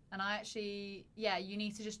 And I actually, you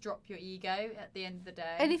need to just drop your ego at the end of the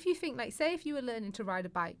day. And if you think, like, say if you were learning to ride a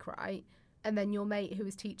bike, right, and then your mate who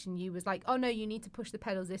was teaching you was like, oh, no, you need to push the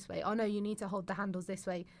pedals this way. Oh, no, you need to hold the handles this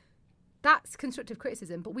way. That's constructive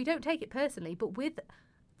criticism, but we don't take it personally. But with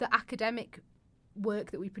the academic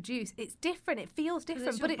work that we produce, it's different. It feels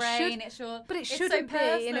different, but it shouldn't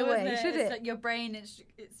be in a way, should it? It's like your brain.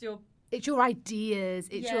 It's your ideas.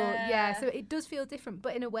 It's your So it does feel different,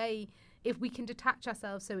 but in a way, if we can detach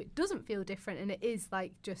ourselves so it doesn't feel different, and it is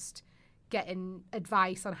like just getting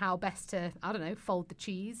advice on how best to, I don't know, fold the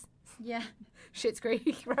cheese. Yeah. Schitt's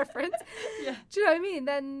Creek reference. Yeah. Do you know what I mean?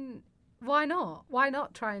 Then why not? Why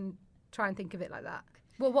not try and think of it like that?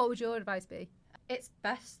 Well, what would your advice be? It's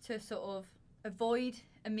best to sort of avoid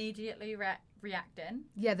immediately reacting.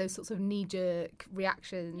 Yeah, those sorts of knee-jerk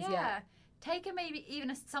reactions. Yeah. Take a maybe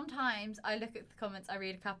even sometimes I look at the comments, I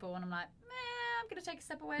read a couple, and I'm like, I'm going to take a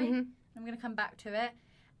step away. Mm-hmm. I'm going to come back to it.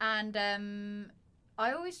 And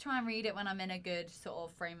I always try and read it when I'm in a good sort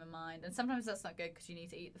of frame of mind. And sometimes that's not good because you need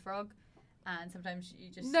to eat the frog. And sometimes you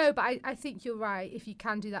just... No, but I think you're right if you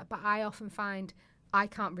can do that. But I often find I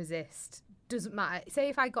can't resist. Doesn't matter. Say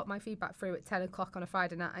if I got my feedback through at 10 o'clock on a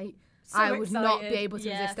Friday night, I would not be able to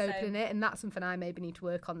resist opening it. And that's something I maybe need to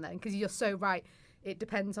work on then. Because you're so right. It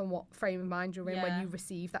depends on what frame of mind you're in when you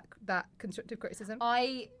receive that constructive criticism.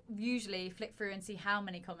 I usually flick through and see how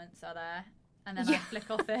many comments are there, and then I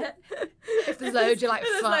flick off it. If there's loads, you're like,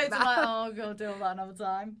 fuck that. I'm like, oh, God, do all that another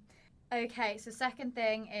time. Okay, so second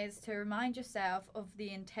thing is to remind yourself of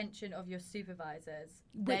the intention of your supervisors.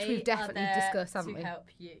 Which we've definitely discussed, haven't we? To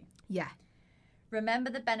help you. Yeah.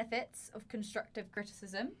 Remember the benefits of constructive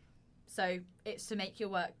criticism. So it's to make your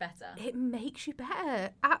work better. It makes you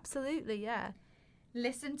better. Absolutely, yeah.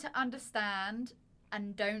 Listen to understand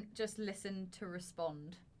and don't just listen to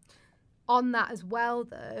respond. On that as well,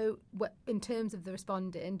 though, in terms of the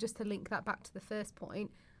responding, just to link that back to the first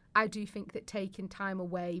point, I do think that taking time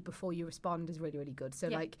away before you respond is really, really good. So,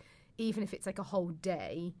 like, even if it's like a whole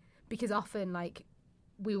day, because often, like,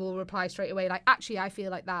 we will reply straight away, like, actually, I feel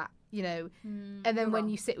like that, you know. And then when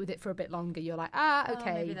you sit with it for a bit longer, you're like,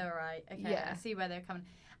 okay. Maybe they're right. Okay, I see where they're coming.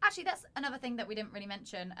 Actually, that's another thing that we didn't really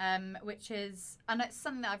mention, which is, and it's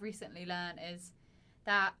something that I've recently learned, is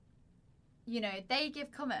that, you know, they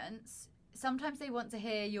give comments. Sometimes they want to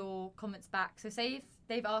hear your comments back. So say if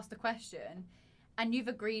they've asked a question and you've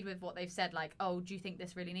agreed with what they've said, like, oh, do you think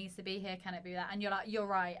this really needs to be here? Can it be that? And you're like, you're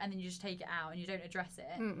right, and then you just take it out and you don't address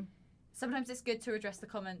it. Sometimes it's good to address the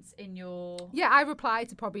comments in your... Yeah, I reply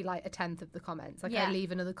to probably like a tenth of the comments. Like, I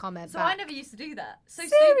leave another comment So back. I never used to do that. So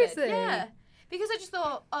Seriously? stupid. Yeah. Because I just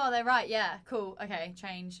thought, oh, they're right. Yeah, cool. Okay,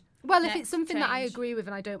 change. Well, Next, if it's something that I change. agree with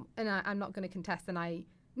and I'm not going to contest, then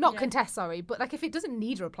not contest, sorry, but like if it doesn't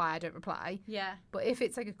need a reply, I don't reply. Yeah. But if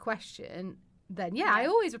it's like a question, then I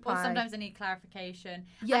always reply. Or sometimes I need clarification.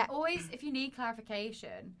 Yeah. And always, if you need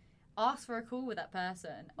clarification, ask for a call with that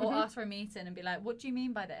person or ask for a meeting and be like, what do you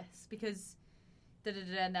mean by this? Because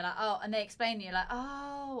and they're like, oh, and they explain to you like,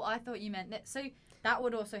 oh, I thought you meant that. So that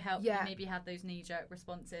would also help you maybe have those knee-jerk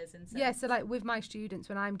responses. And so like with my students,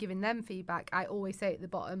 when I'm giving them feedback, I always say at the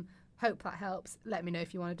bottom, hope that helps. Let me know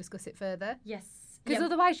if you want to discuss it further. Yes. Because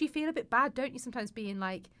otherwise you feel a bit bad, don't you? Sometimes being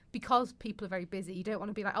like, because people are very busy, you don't want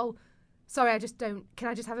to be like, oh, sorry, can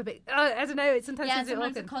I just have a bit, I don't know. It's sometimes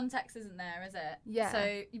the context isn't there, is it? Yeah.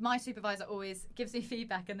 So my supervisor always gives me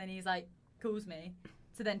feedback and then he's like, calls me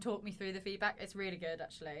to then talk me through the feedback. It's really good,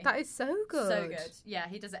 actually. That is so good. So good. Yeah,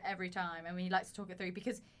 he does it every time and he likes to talk it through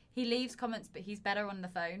because he leaves comments, but he's better on the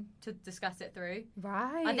phone to discuss it through.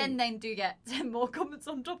 Right. And then they do get 10 more comments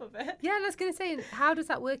on top of it. Yeah, and I was going to say, how does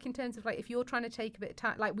that work in terms of like if you're trying to take a bit of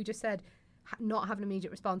time, like we just said, not have an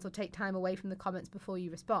immediate response or take time away from the comments before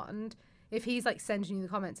you respond. If he's like sending you the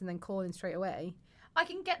comments and then calling straight away, I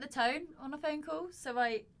can get the tone on a phone call, so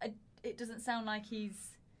it doesn't sound like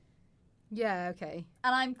he's... Yeah, okay.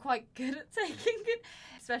 And I'm quite good at taking it,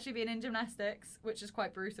 especially being in gymnastics, which is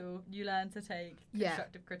quite brutal. You learn to take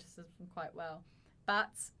constructive criticism quite well.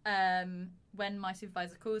 But when my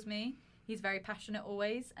supervisor calls me, he's very passionate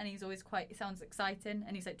always, and he's always it sounds exciting,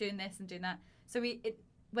 and he's like doing this and doing that. So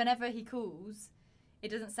whenever he calls, it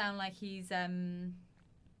doesn't sound like he's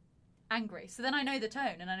angry. So then I know the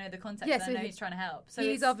tone and I know the context and I know he's trying to help. So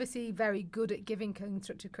he's obviously very good at giving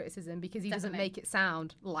constructive criticism because he doesn't make it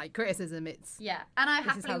sound like criticism. It's and I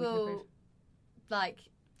happily will like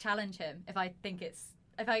challenge him if I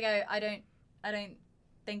go I don't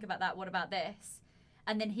think about that. What about this?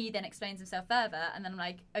 And then he then explains himself further, and then I'm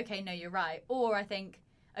like, okay, no, you're right. Or I think,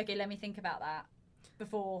 okay, let me think about that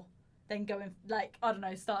before then going like I don't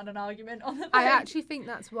know, starting an argument on the phone. I actually think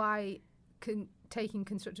that's why taking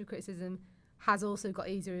constructive criticism has also got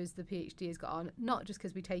easier as the PhD has got on, not just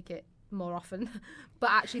because we take it more often, but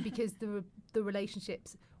actually because the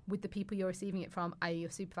relationships with the people you're receiving it from, i.e. your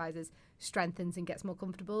supervisors, strengthens and gets more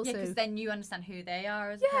comfortable. Yeah, because then you understand who they are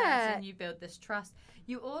as a person, you build this trust.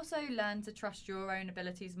 You also learn to trust your own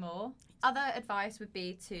abilities more. Other advice would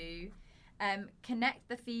be to connect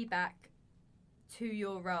the feedback to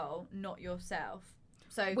your role, not yourself.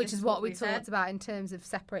 So which is what we talked about in terms of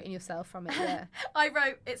separating yourself from it. Yeah. I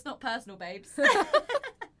wrote, it's not personal, babes. It's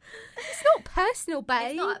not personal, babes.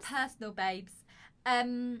 It's not personal, babes.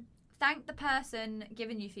 Thank the person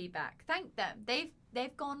giving you feedback. Thank them.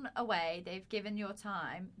 They've gone away. They've given your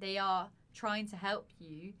time. They are trying to help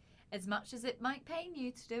you as much as it might pain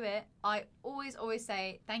you to do it. I always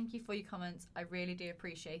say thank you for your comments. I really do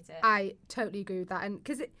appreciate it. I totally agree with that, and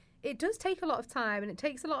because it does take a lot of time and it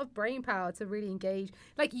takes a lot of brain power to really engage.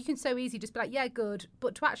 Like, you can so easily just be like, yeah, good.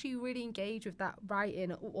 But to actually really engage with that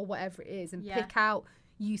writing or whatever it is and pick out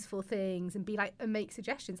useful things and be like, and make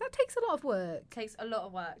suggestions, that takes a lot of work. It takes a lot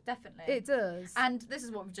of work, definitely. It does. And this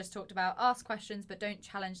is what we've just talked about. Ask questions, but don't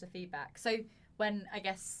challenge the feedback. So when, I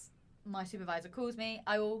guess, my supervisor calls me,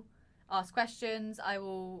 I will ask questions. I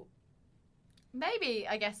will... Maybe,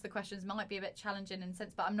 I guess, the questions might be a bit challenging in a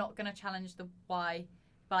sense, but I'm not going to challenge the why.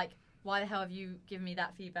 Like, why the hell have you given me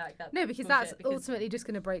that feedback? No, because that's ultimately just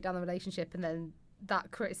going to break down the relationship, and then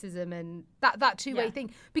that criticism and that two-way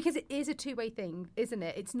thing. Because it is a two-way thing, isn't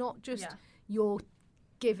it? It's not just you're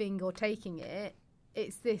giving or taking it.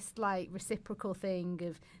 It's this, like, reciprocal thing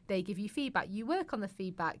of they give you feedback, you work on the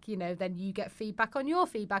feedback, you know, then you get feedback on your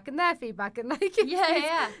feedback and their feedback. And, like,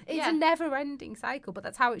 it's a never-ending cycle, but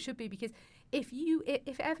that's how it should be. Because if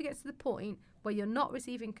it ever gets to the point where you're not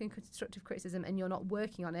receiving constructive criticism and you're not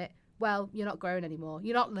working on it, well, you're not growing anymore.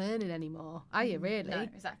 You're not learning anymore, are you, really? No,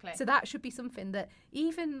 exactly. So that should be something that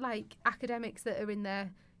even, like, academics that are in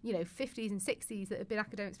their, 50s and 60s that have been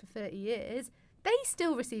academics for 30 years, they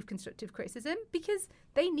still receive constructive criticism because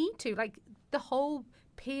they need to. Like, the whole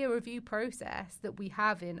peer review process that we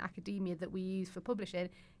have in academia that we use for publishing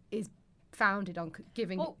is founded on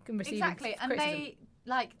giving and receiving criticism. And they,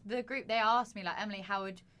 like, the group, they asked me, like, Emily, how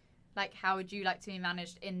would you like to be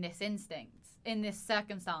managed in this in this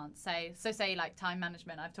circumstance? So say like time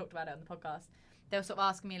management, I've talked about it on the podcast. They were sort of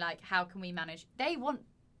asking me, like, how can we manage? They want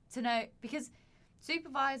to know, because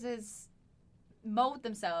supervisors mold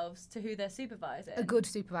themselves to who they're supervising. A good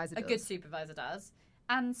supervisor does. A good supervisor does.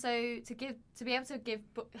 And so to be able to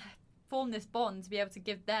form this bond, to be able to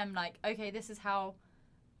give them like, okay, this is how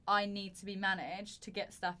I need to be managed to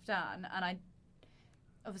get stuff done. And I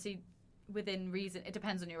obviously within reason, it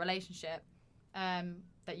depends on your relationship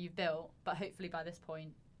that you've built, but hopefully by this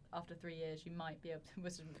point, after 3 years, you might be able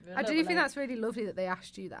to. I do think that's really lovely that they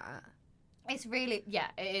asked you that. It's really,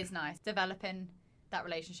 it is nice. Developing that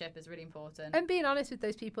relationship is really important. And being honest with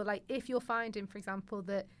those people, like if you're finding, for example,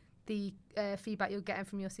 that the feedback you're getting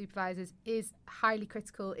from your supervisors is highly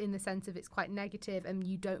critical in the sense of it's quite negative and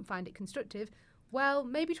you don't find it constructive, well,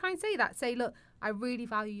 maybe try and say that. Say, look, I really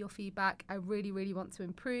value your feedback. I really, really want to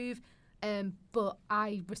improve. But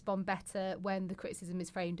I respond better when the criticism is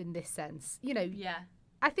framed in this sense. You know,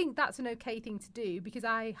 I think that's an okay thing to do, because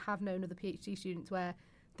I have known other PhD students where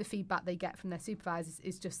the feedback they get from their supervisors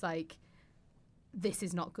is just like, this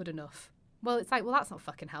is not good enough. Well, it's like, well, that's not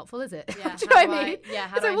fucking helpful, is it? Yeah, do you know what I mean?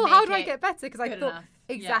 It's like, well, how do I get better? Because I thought, enough.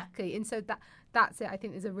 Exactly. And so that's it. I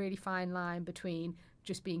think there's a really fine line between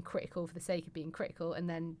just being critical for the sake of being critical and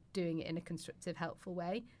then doing it in a constructive, helpful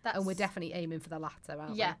way. And we're definitely aiming for the latter,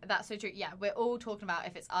 aren't we? Yeah, that's so true. Yeah, we're all talking about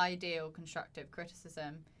if it's ideal constructive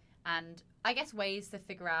criticism. And I guess ways to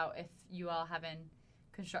figure out if you are having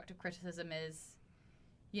constructive criticism is,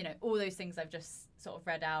 you know, all those things I've just sort of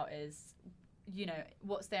read out is, you know,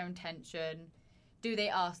 what's their intention? Do they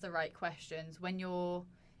ask the right questions? When you're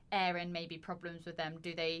airing maybe problems with them,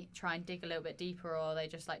 do they try and dig a little bit deeper, or are they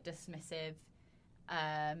just like dismissive?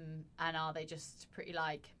 And are they just pretty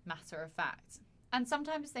like matter of fact? And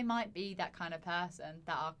sometimes they might be that kind of person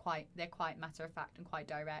that are they're quite matter of fact and quite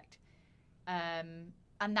direct.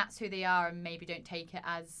 And that's who they are, and maybe don't take it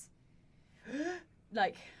as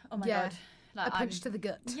like, oh my God. Like, a punch to the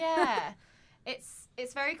gut. Yeah.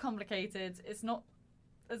 It's very complicated. It's not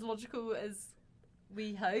as logical as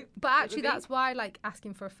we hope. But actually that's why like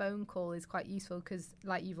asking for a phone call is quite useful, because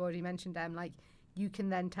like you've already mentioned, like you can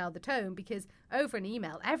then tell the tone, because over an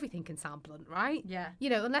email everything can sound blunt, right? Yeah. You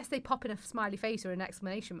know, unless they pop in a smiley face or an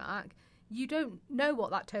exclamation mark, you don't know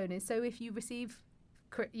what that tone is. So if you receive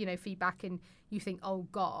feedback and you think, oh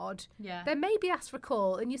God, then maybe ask for a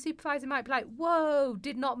call, and your supervisor might be like, whoa,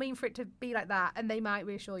 did not mean for it to be like that, and they might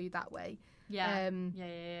reassure you that way. Yeah.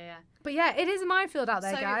 But yeah, it is a minefield out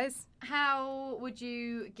there, guys. How would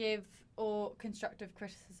you give or constructive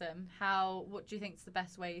criticism? What do you think is the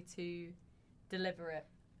best way to deliver it?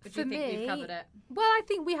 Or do you think we've covered it? Well, I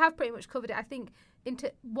think we have pretty much covered it. I think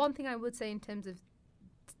one thing I would say in terms of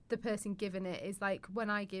the person giving it is like when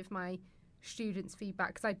I give my students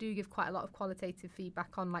feedback, because I do give quite a lot of qualitative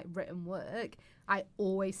feedback on like written work, I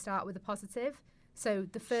always start with a positive. So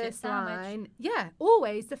the first line,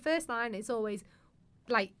 the first line is always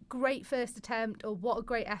like great first attempt, or what a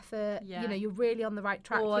great effort. You know, you're really on the right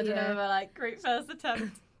track. I don't know, like great first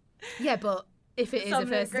attempt. Yeah, but if it is a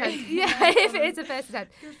first attempt, if it is a first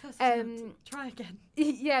attempt, try again.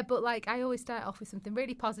 Yeah, but like I always start off with something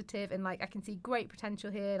really positive, and like I can see great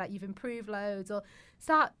potential here, like you've improved loads, or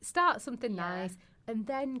start something nice, and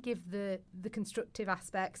then give the constructive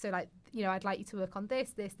aspect. So like, you know, I'd like you to work on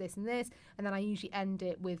this, and this, and then I usually end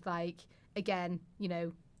it with like, again, you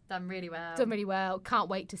know, done really well. Can't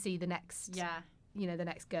wait to see the next. You know, the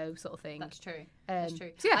next go sort of thing. That's true.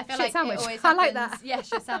 So yeah, I feel like sandwich. It always I like that. Yeah,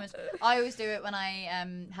 shit sandwich. I always do it when I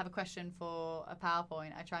have a question for a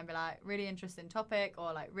PowerPoint. I try and be like, really interesting topic,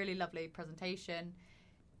 or like really lovely presentation,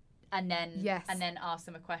 and then ask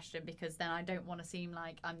them a question, because then I don't want to seem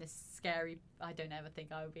like I'm this scary. I don't ever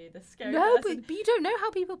think I would be this scary. No, person. but you don't know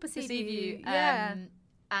how people perceive you. Yeah.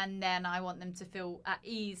 And then I want them to feel at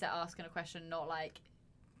ease at asking a question, not like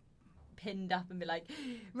pinned up and be like,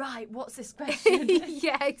 right, what's this question?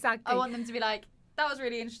 Yeah, exactly. I want them to be like, that was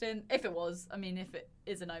really interesting. If it was, I mean, if it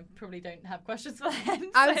isn't, I probably don't have questions for them. So.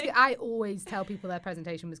 I always tell people their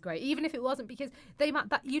presentation was great, even if it wasn't, because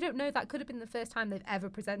you don't know, that could have been the first time they've ever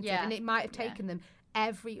presented, and it might have taken them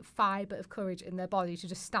every fibre of courage in their body to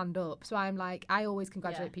just stand up. So I'm like, I always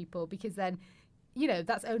congratulate people, because then, you know,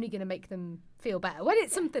 that's only going to make them feel better when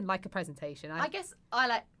it's something like a presentation. I guess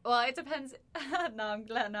it depends. No, I'm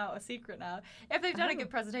letting out a secret now. If they've done a good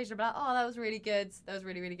presentation, I'll be like, oh, that was really good. That was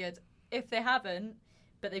really, really good. If they haven't,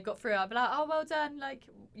 but they've got through, I'll be like, oh, well done. Like,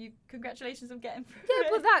 congratulations on getting through it.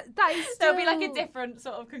 But that is still... There'll be like a different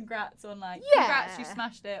sort of congrats on like, congrats, you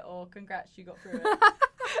smashed it, or congrats, you got through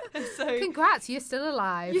it. So, congrats, you're still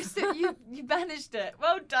alive. You managed it.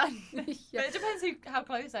 Well done. But it depends how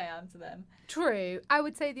close I am to them. True. I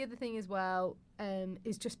would say the other thing as well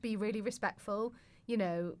is just be really respectful, you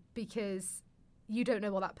know, because you don't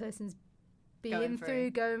know what that person's going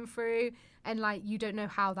through, and like you don't know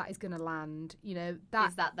how that is going to land. You know,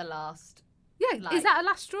 Is that the last? Yeah, like, is that a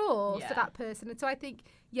last straw yeah. for that person? And so I think,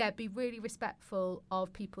 be really respectful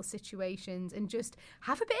of people's situations and just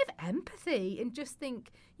have a bit of empathy and just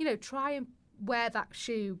think, you know, try and wear that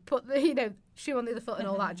shoe, put the, you know, shoe on the other foot and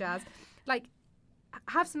all that jazz. Like,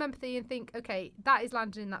 have some empathy and think, okay, that is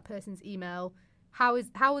landed in that person's email. How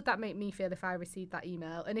would that make me feel if I received that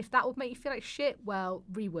email? And if that would make you feel like shit, well,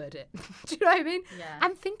 reword it. Do you know what I mean? Yeah.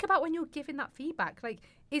 And think about when you're giving that feedback. Like,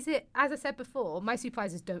 is it, as I said before, my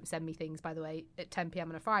supervisors don't send me things, by the way, at 10 p.m.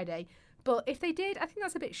 on a Friday. But if they did, I think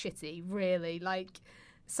that's a bit shitty, really. Like,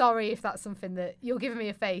 sorry if that's something that you're giving me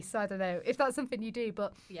a face. So I don't know if that's something you do.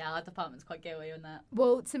 But yeah, our department's quite guilty on that.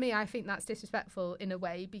 well, to me, I think that's disrespectful in a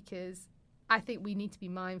way because I think we need to be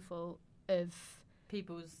mindful of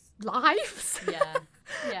People's lives. yeah.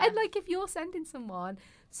 And like if you're sending someone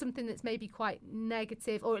something that's maybe quite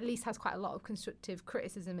negative or at least has quite a lot of constructive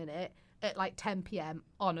criticism in it at like 10 p.m.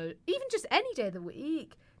 on a even just any day of the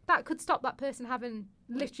week, that could stop that person having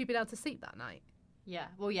literally been able to sleep that night. Yeah.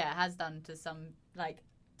 Well, yeah, it has done to some, like,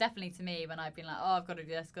 definitely to me when I've been like, oh, I've got to do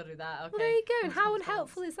this, got to do that. Okay. Well, there you go. And how Consequence.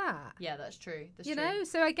 unhelpful is that? Yeah, that's true. That's you true. know?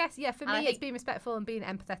 So I guess, for And I me, it's think- being respectful and being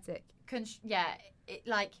empathetic. It,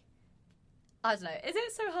 like, I don't know. Is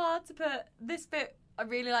it so hard to put this bit? I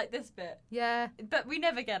really like this bit, Yeah. but we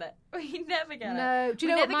never get it. We never get it. No. Do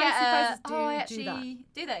you We know what never my get supervisors do? oh, I do actually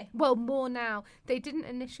that? do they? Well, more now. They didn't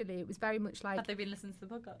initially. It was very much like Have they been listening to the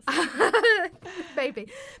podcast? maybe,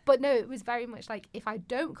 but no, it was very much like if I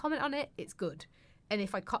don't comment on it, it's good, and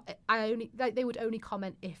if I only like they would only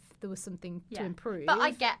comment if there was something to Yeah. improve. But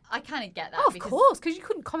I kind of get that. oh, of because course, because you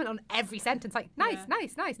couldn't comment on every sentence. Like nice, Yeah.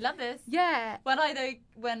 nice. Love this. Yeah,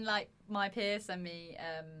 When like my peers send me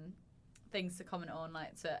things to comment on,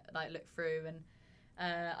 like to like look through, and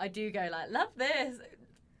I do go like, love this,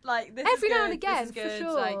 like this every is now good, and again, this is for good.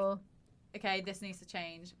 sure. Like, okay, this needs to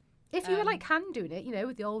change. if you were like hand doing it, you know,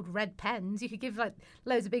 with the old red pens, you could give like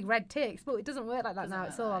loads of big red ticks, but it doesn't work like that Doesn't now. work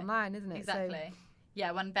It's all like- online, isn't it? Exactly.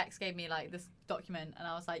 Yeah, when Bex gave me like this document, and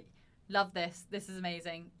I was like, love this. This is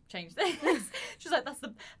amazing. Change this. She's like, that's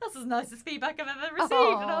the nicest feedback I've ever received.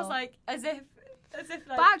 And I was like, as if like.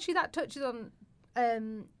 But actually, that touches on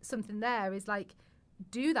something there is like,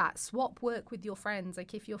 do that. Swap work with your friends.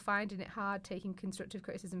 Like, if you're finding it hard taking constructive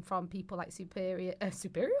criticism from people like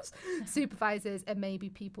supervisors, and maybe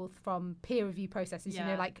people from peer review processes, you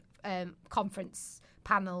know, Yeah. like conference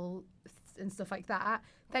panel and stuff like that,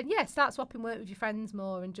 then start swapping work with your friends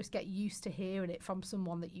more and just get used to hearing it from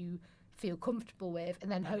someone that you feel comfortable with, and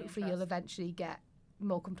then That'd be hopefully you'll impressed. eventually get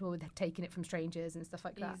more comfortable with taking it from strangers and stuff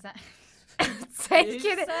like that. Exactly. Taking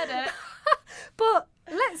You it. said it. But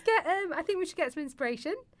let's get I think we should get some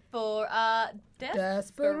inspiration. For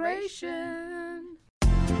desperation.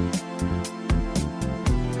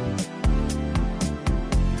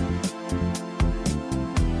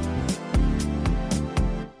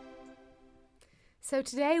 So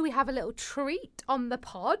today we have a little treat on the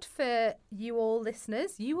pod for you all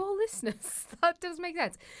listeners. That does make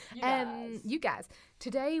sense. You guys.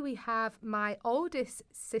 Today we have my oldest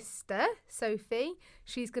sister, Sophie.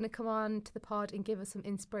 She's going to come on to the pod and give us some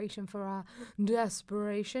inspiration for our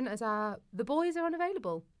desperation as the boys are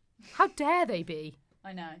unavailable. How dare they be?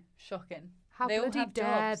 I know. Shocking. How They all bloody have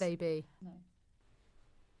dare jobs. they be?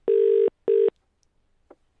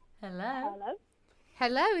 Hello. Hello.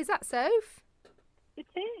 Hello, is that Soph? It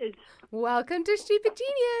is. Welcome to Stupid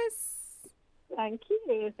Genius. Thank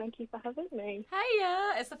you. Thank you for having me.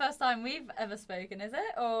 Hey, it's the first time we've ever spoken, is it?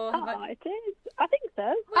 Or have Oh, it is. I think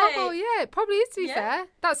so. Oh, Wait. yeah, it probably is, to be Yeah. fair.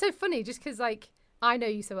 That's so funny, just because, like, I know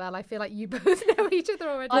you so well. I feel like you both know each other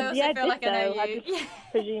already. I also Yeah, feel like I know I you. just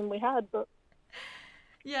presume we had, but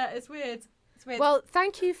Yeah, it's weird. It's weird. Well,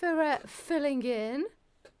 thank you for filling in.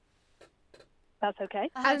 that's okay.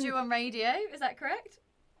 I heard and- you on radio. Is that correct?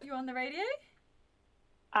 You were on the radio?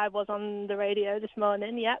 I was on the radio this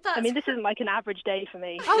morning, yeah. I mean, this isn't like an average day for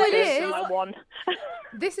me. Oh, it It's is? my one.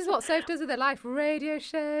 This is what Soph does with her life. Radio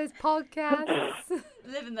shows, podcasts.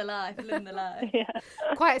 Living the life. Living the life. Yeah.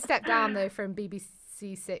 Quite a step down, though, from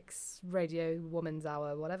BBC Six Radio Woman's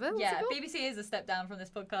Hour, whatever. What's it Yeah, called? BBC is a step down from this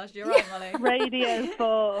podcast. You're right, Molly. Radio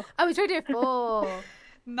 4. Oh, it's Radio 4.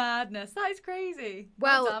 Madness. That is crazy.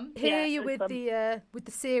 Well, done. here Yeah, you're it's with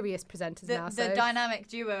the serious presenters now. The So dynamic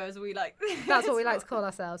duo, as we like. that's what we like to call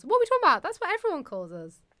ourselves. What are we talking about? That's what everyone calls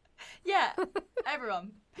us. Yeah,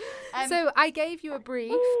 everyone. So I gave you a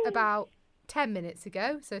brief about 10 minutes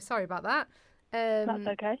ago, so sorry about that. That's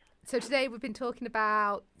okay. So today we've been talking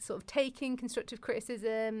about sort of taking constructive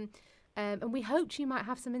criticism, and we hoped you might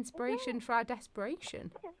have some inspiration for our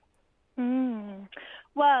desperation.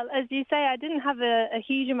 Well, as you say, I didn't have a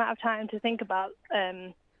huge amount of time to think about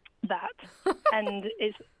that, and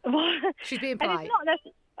it's She's being and polite.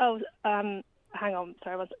 it's not hang on,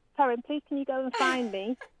 sorry, please can you go and find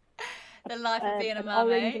me The life of being a an mum,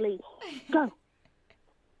 orange eh? leaf? Go.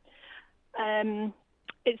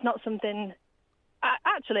 It's not something.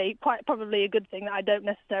 Actually, quite probably a good thing that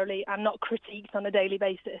I'm not critiqued on a daily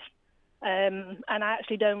basis. And I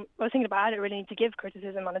actually don't, I was thinking about, I don't really need to give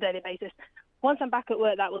criticism on a daily basis. Once I'm back at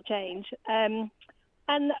work, that will change. And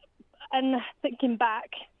thinking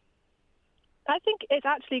back, I think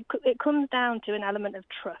it comes down to an element of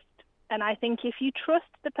trust. And I think if you trust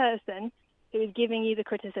the person who is giving you the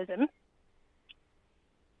criticism,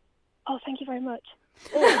 oh, thank you very much.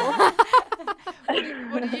 What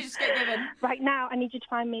did you just get given? Right now, I need you to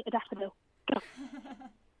find me a daffodil.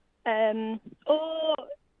 Or,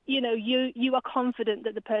 you are confident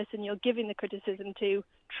that the person you're giving the criticism to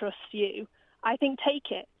trusts you. I think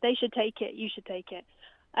take it. They should take it. You should take it.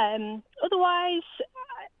 Otherwise,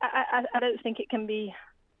 I don't think it can be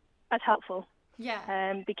as helpful.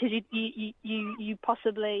 Yeah. Because you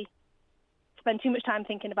possibly spend too much time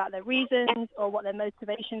thinking about their reasons or what their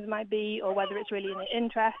motivations might be or whether it's really in their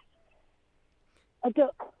interest. A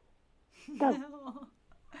duck. Go.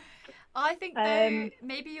 I think though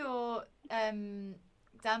maybe you're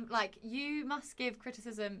you must give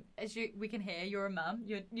criticism, as we can hear. You're a mum.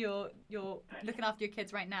 You're looking after your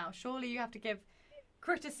kids right now. Surely you have to give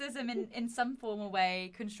criticism in some form or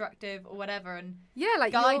way, constructive or whatever, and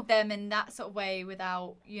guide them in that sort of way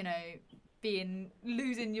without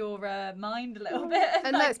losing your mind a little bit.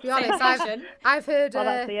 And let's be honest, I've heard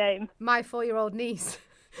that's the aim. My 4-year-old niece.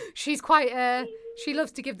 She's quite. She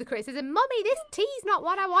loves to give the criticism. Mummy, this tea's not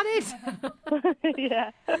what I wanted.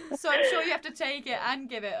 Yeah. So I'm sure you have to take it and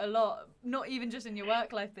give it a lot, not even just in your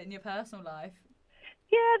work life, but in your personal life.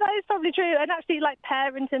 Yeah, that is probably true. And actually, like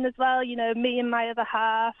parenting as well. Me and my other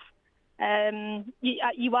half.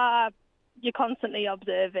 You're constantly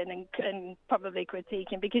observing and probably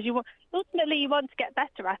critiquing because ultimately you want to get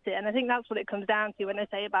better at it. And I think that's what it comes down to when I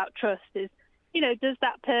say about trust is, does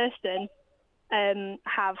that person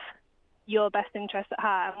have your best interest at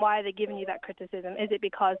heart, and why are they giving you that criticism? Is it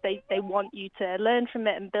because they want you to learn from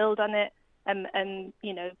it and build on it and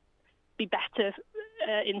be better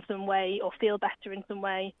in some way or feel better in some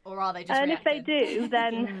way? Or are they just And reacting? if they do,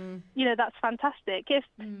 then that's fantastic. If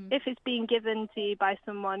it's being given to you by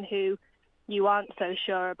someone who you aren't so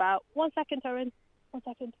sure about, 1 second, Torrin, 1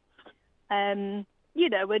 second. And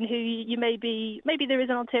who you maybe there is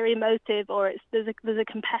an ulterior motive or there's a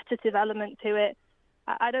competitive element to it.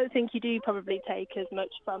 I don't think you do probably take as much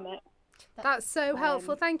from it. That's so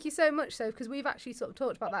helpful. Thank you so much, because we've actually sort of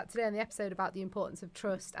talked about that today in the episode about the importance of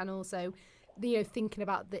trust and also, thinking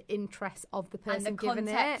about the interests of the person giving it. And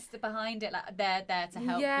the context behind it, like they're there to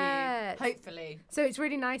help you, hopefully. So it's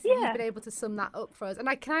really nice that you've been able to sum that up for us. And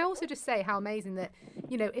can I also just say how amazing that,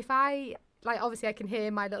 if I... obviously I can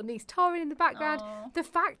hear my little niece Torrin in the background. Aww. The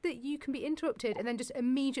fact that you can be interrupted and then just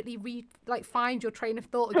immediately find your train of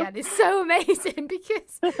thought again is so amazing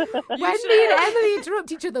because when me and Emily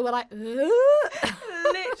interrupt each other, we're like, literally.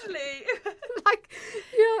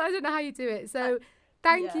 I don't know how you do it. So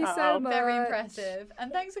thank you so much. Very impressive.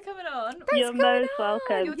 And thanks for coming on. You're most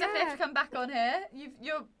welcome. You'll definitely have to come back on here.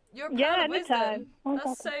 You're a pearl of wisdom.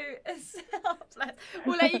 That's so...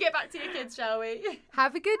 We'll let you get back to your kids, shall we?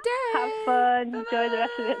 Have a good day. Have fun. Bye-bye. Enjoy the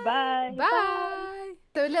rest of it. Bye. Bye.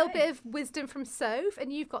 So a little bit of wisdom from Soph,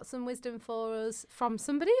 and you've got some wisdom for us from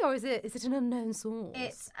somebody, or is it an unknown source?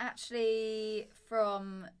 It's actually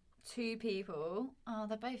from 2 people. Oh,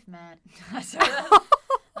 they're both men.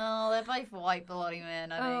 They're both white bloody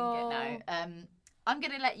men. I think. No. I'm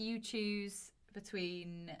going to let you choose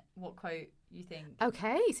between what quote you think.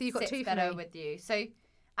 Okay, so you've got 2 for better me. with you. So,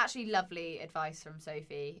 actually, lovely advice from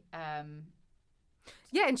Sophie.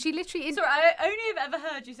 Yeah, and she literally... Sorry, I only have ever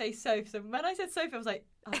heard you say Soph. So when I said Sophie, I was like,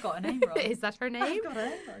 I've got a name wrong. Is that her name? I've got a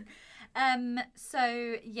name wrong.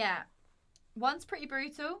 So, yeah. One's pretty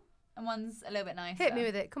brutal and one's a little bit nicer. Hit me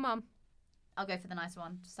with it. Come on. I'll go for the nicer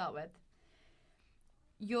one to start with.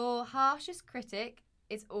 Your harshest critic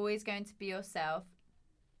is always going to be yourself.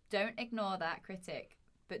 Don't ignore that critic,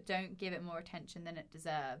 but don't give it more attention than it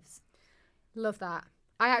deserves. Love that.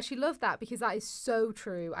 I actually love that because that is so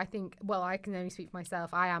true. I think, well, I can only speak for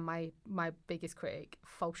myself. I am my biggest critic.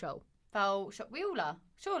 Faux show. We all are.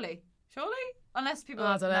 Surely. Unless people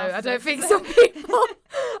I are don't know. I don't think narcissists. some people...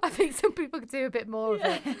 I think some people could do a bit more of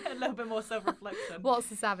it. A little bit more self-reflection. What's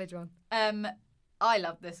the savage one? I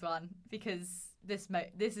love this one because this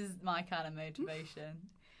is my kind of motivation.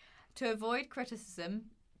 To avoid criticism,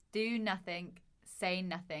 do nothing, say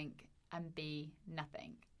nothing, and be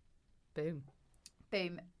nothing. Boom.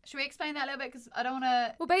 Boom. Should we explain that a little bit? Because I don't want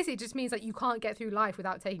to... Well, basically, it just means that you can't get through life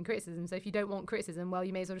without taking criticism. So if you don't want criticism, well,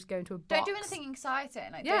 you may as well just go into a box. Don't do anything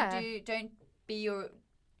exciting. Like, don't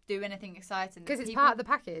do anything exciting. Because it's part of the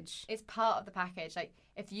package. It's part of the package. Like,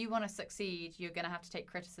 if you want to succeed, you're going to have to take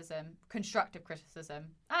criticism, constructive criticism,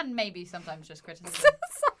 and maybe sometimes just criticism.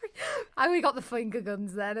 Sorry. We got the finger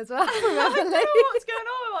guns then as well. I don't know what's going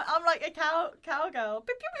on. I'm like a cowgirl.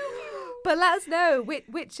 Pew, pew, pew, pew. But let us know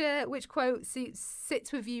which quote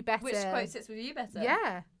sits with you better. Which quote sits with you better?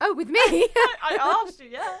 Yeah. Oh, with me? I asked you,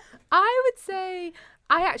 yeah. I would say...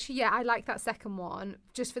 I like that second one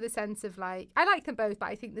just for the sense of like, I like them both, but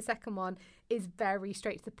I think the second one is very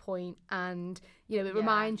straight to the point and, you know, it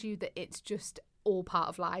reminds you that it's just all part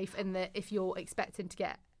of life and that if you're expecting to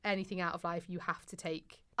get anything out of life, you have to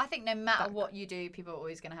take... I think no matter what you do, people are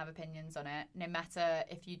always going to have opinions on it. No matter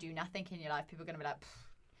if you do nothing in your life, people are going to be like,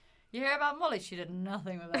 you hear about Molly? She did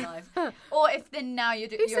nothing with her life. Or if then now you're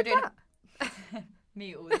doing...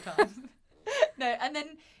 Me all the time. No, and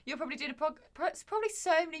then you're probably doing probably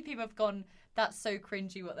so many people have gone, that's so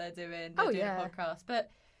cringy what they're doing. They're doing a podcast. But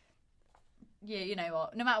yeah, you know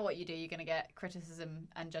what? No matter what you do, you're going to get criticism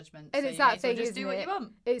and judgment. And so it's that thing, just do what you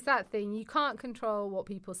want. It's that thing. You can't control what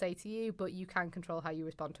people say to you, but you can control how you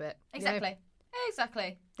respond to it. Exactly. You know?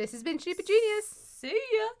 Exactly. This has been Stupid Genius. See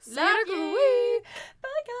ya. Love you. Bye,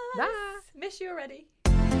 guys. Bye. Miss you already.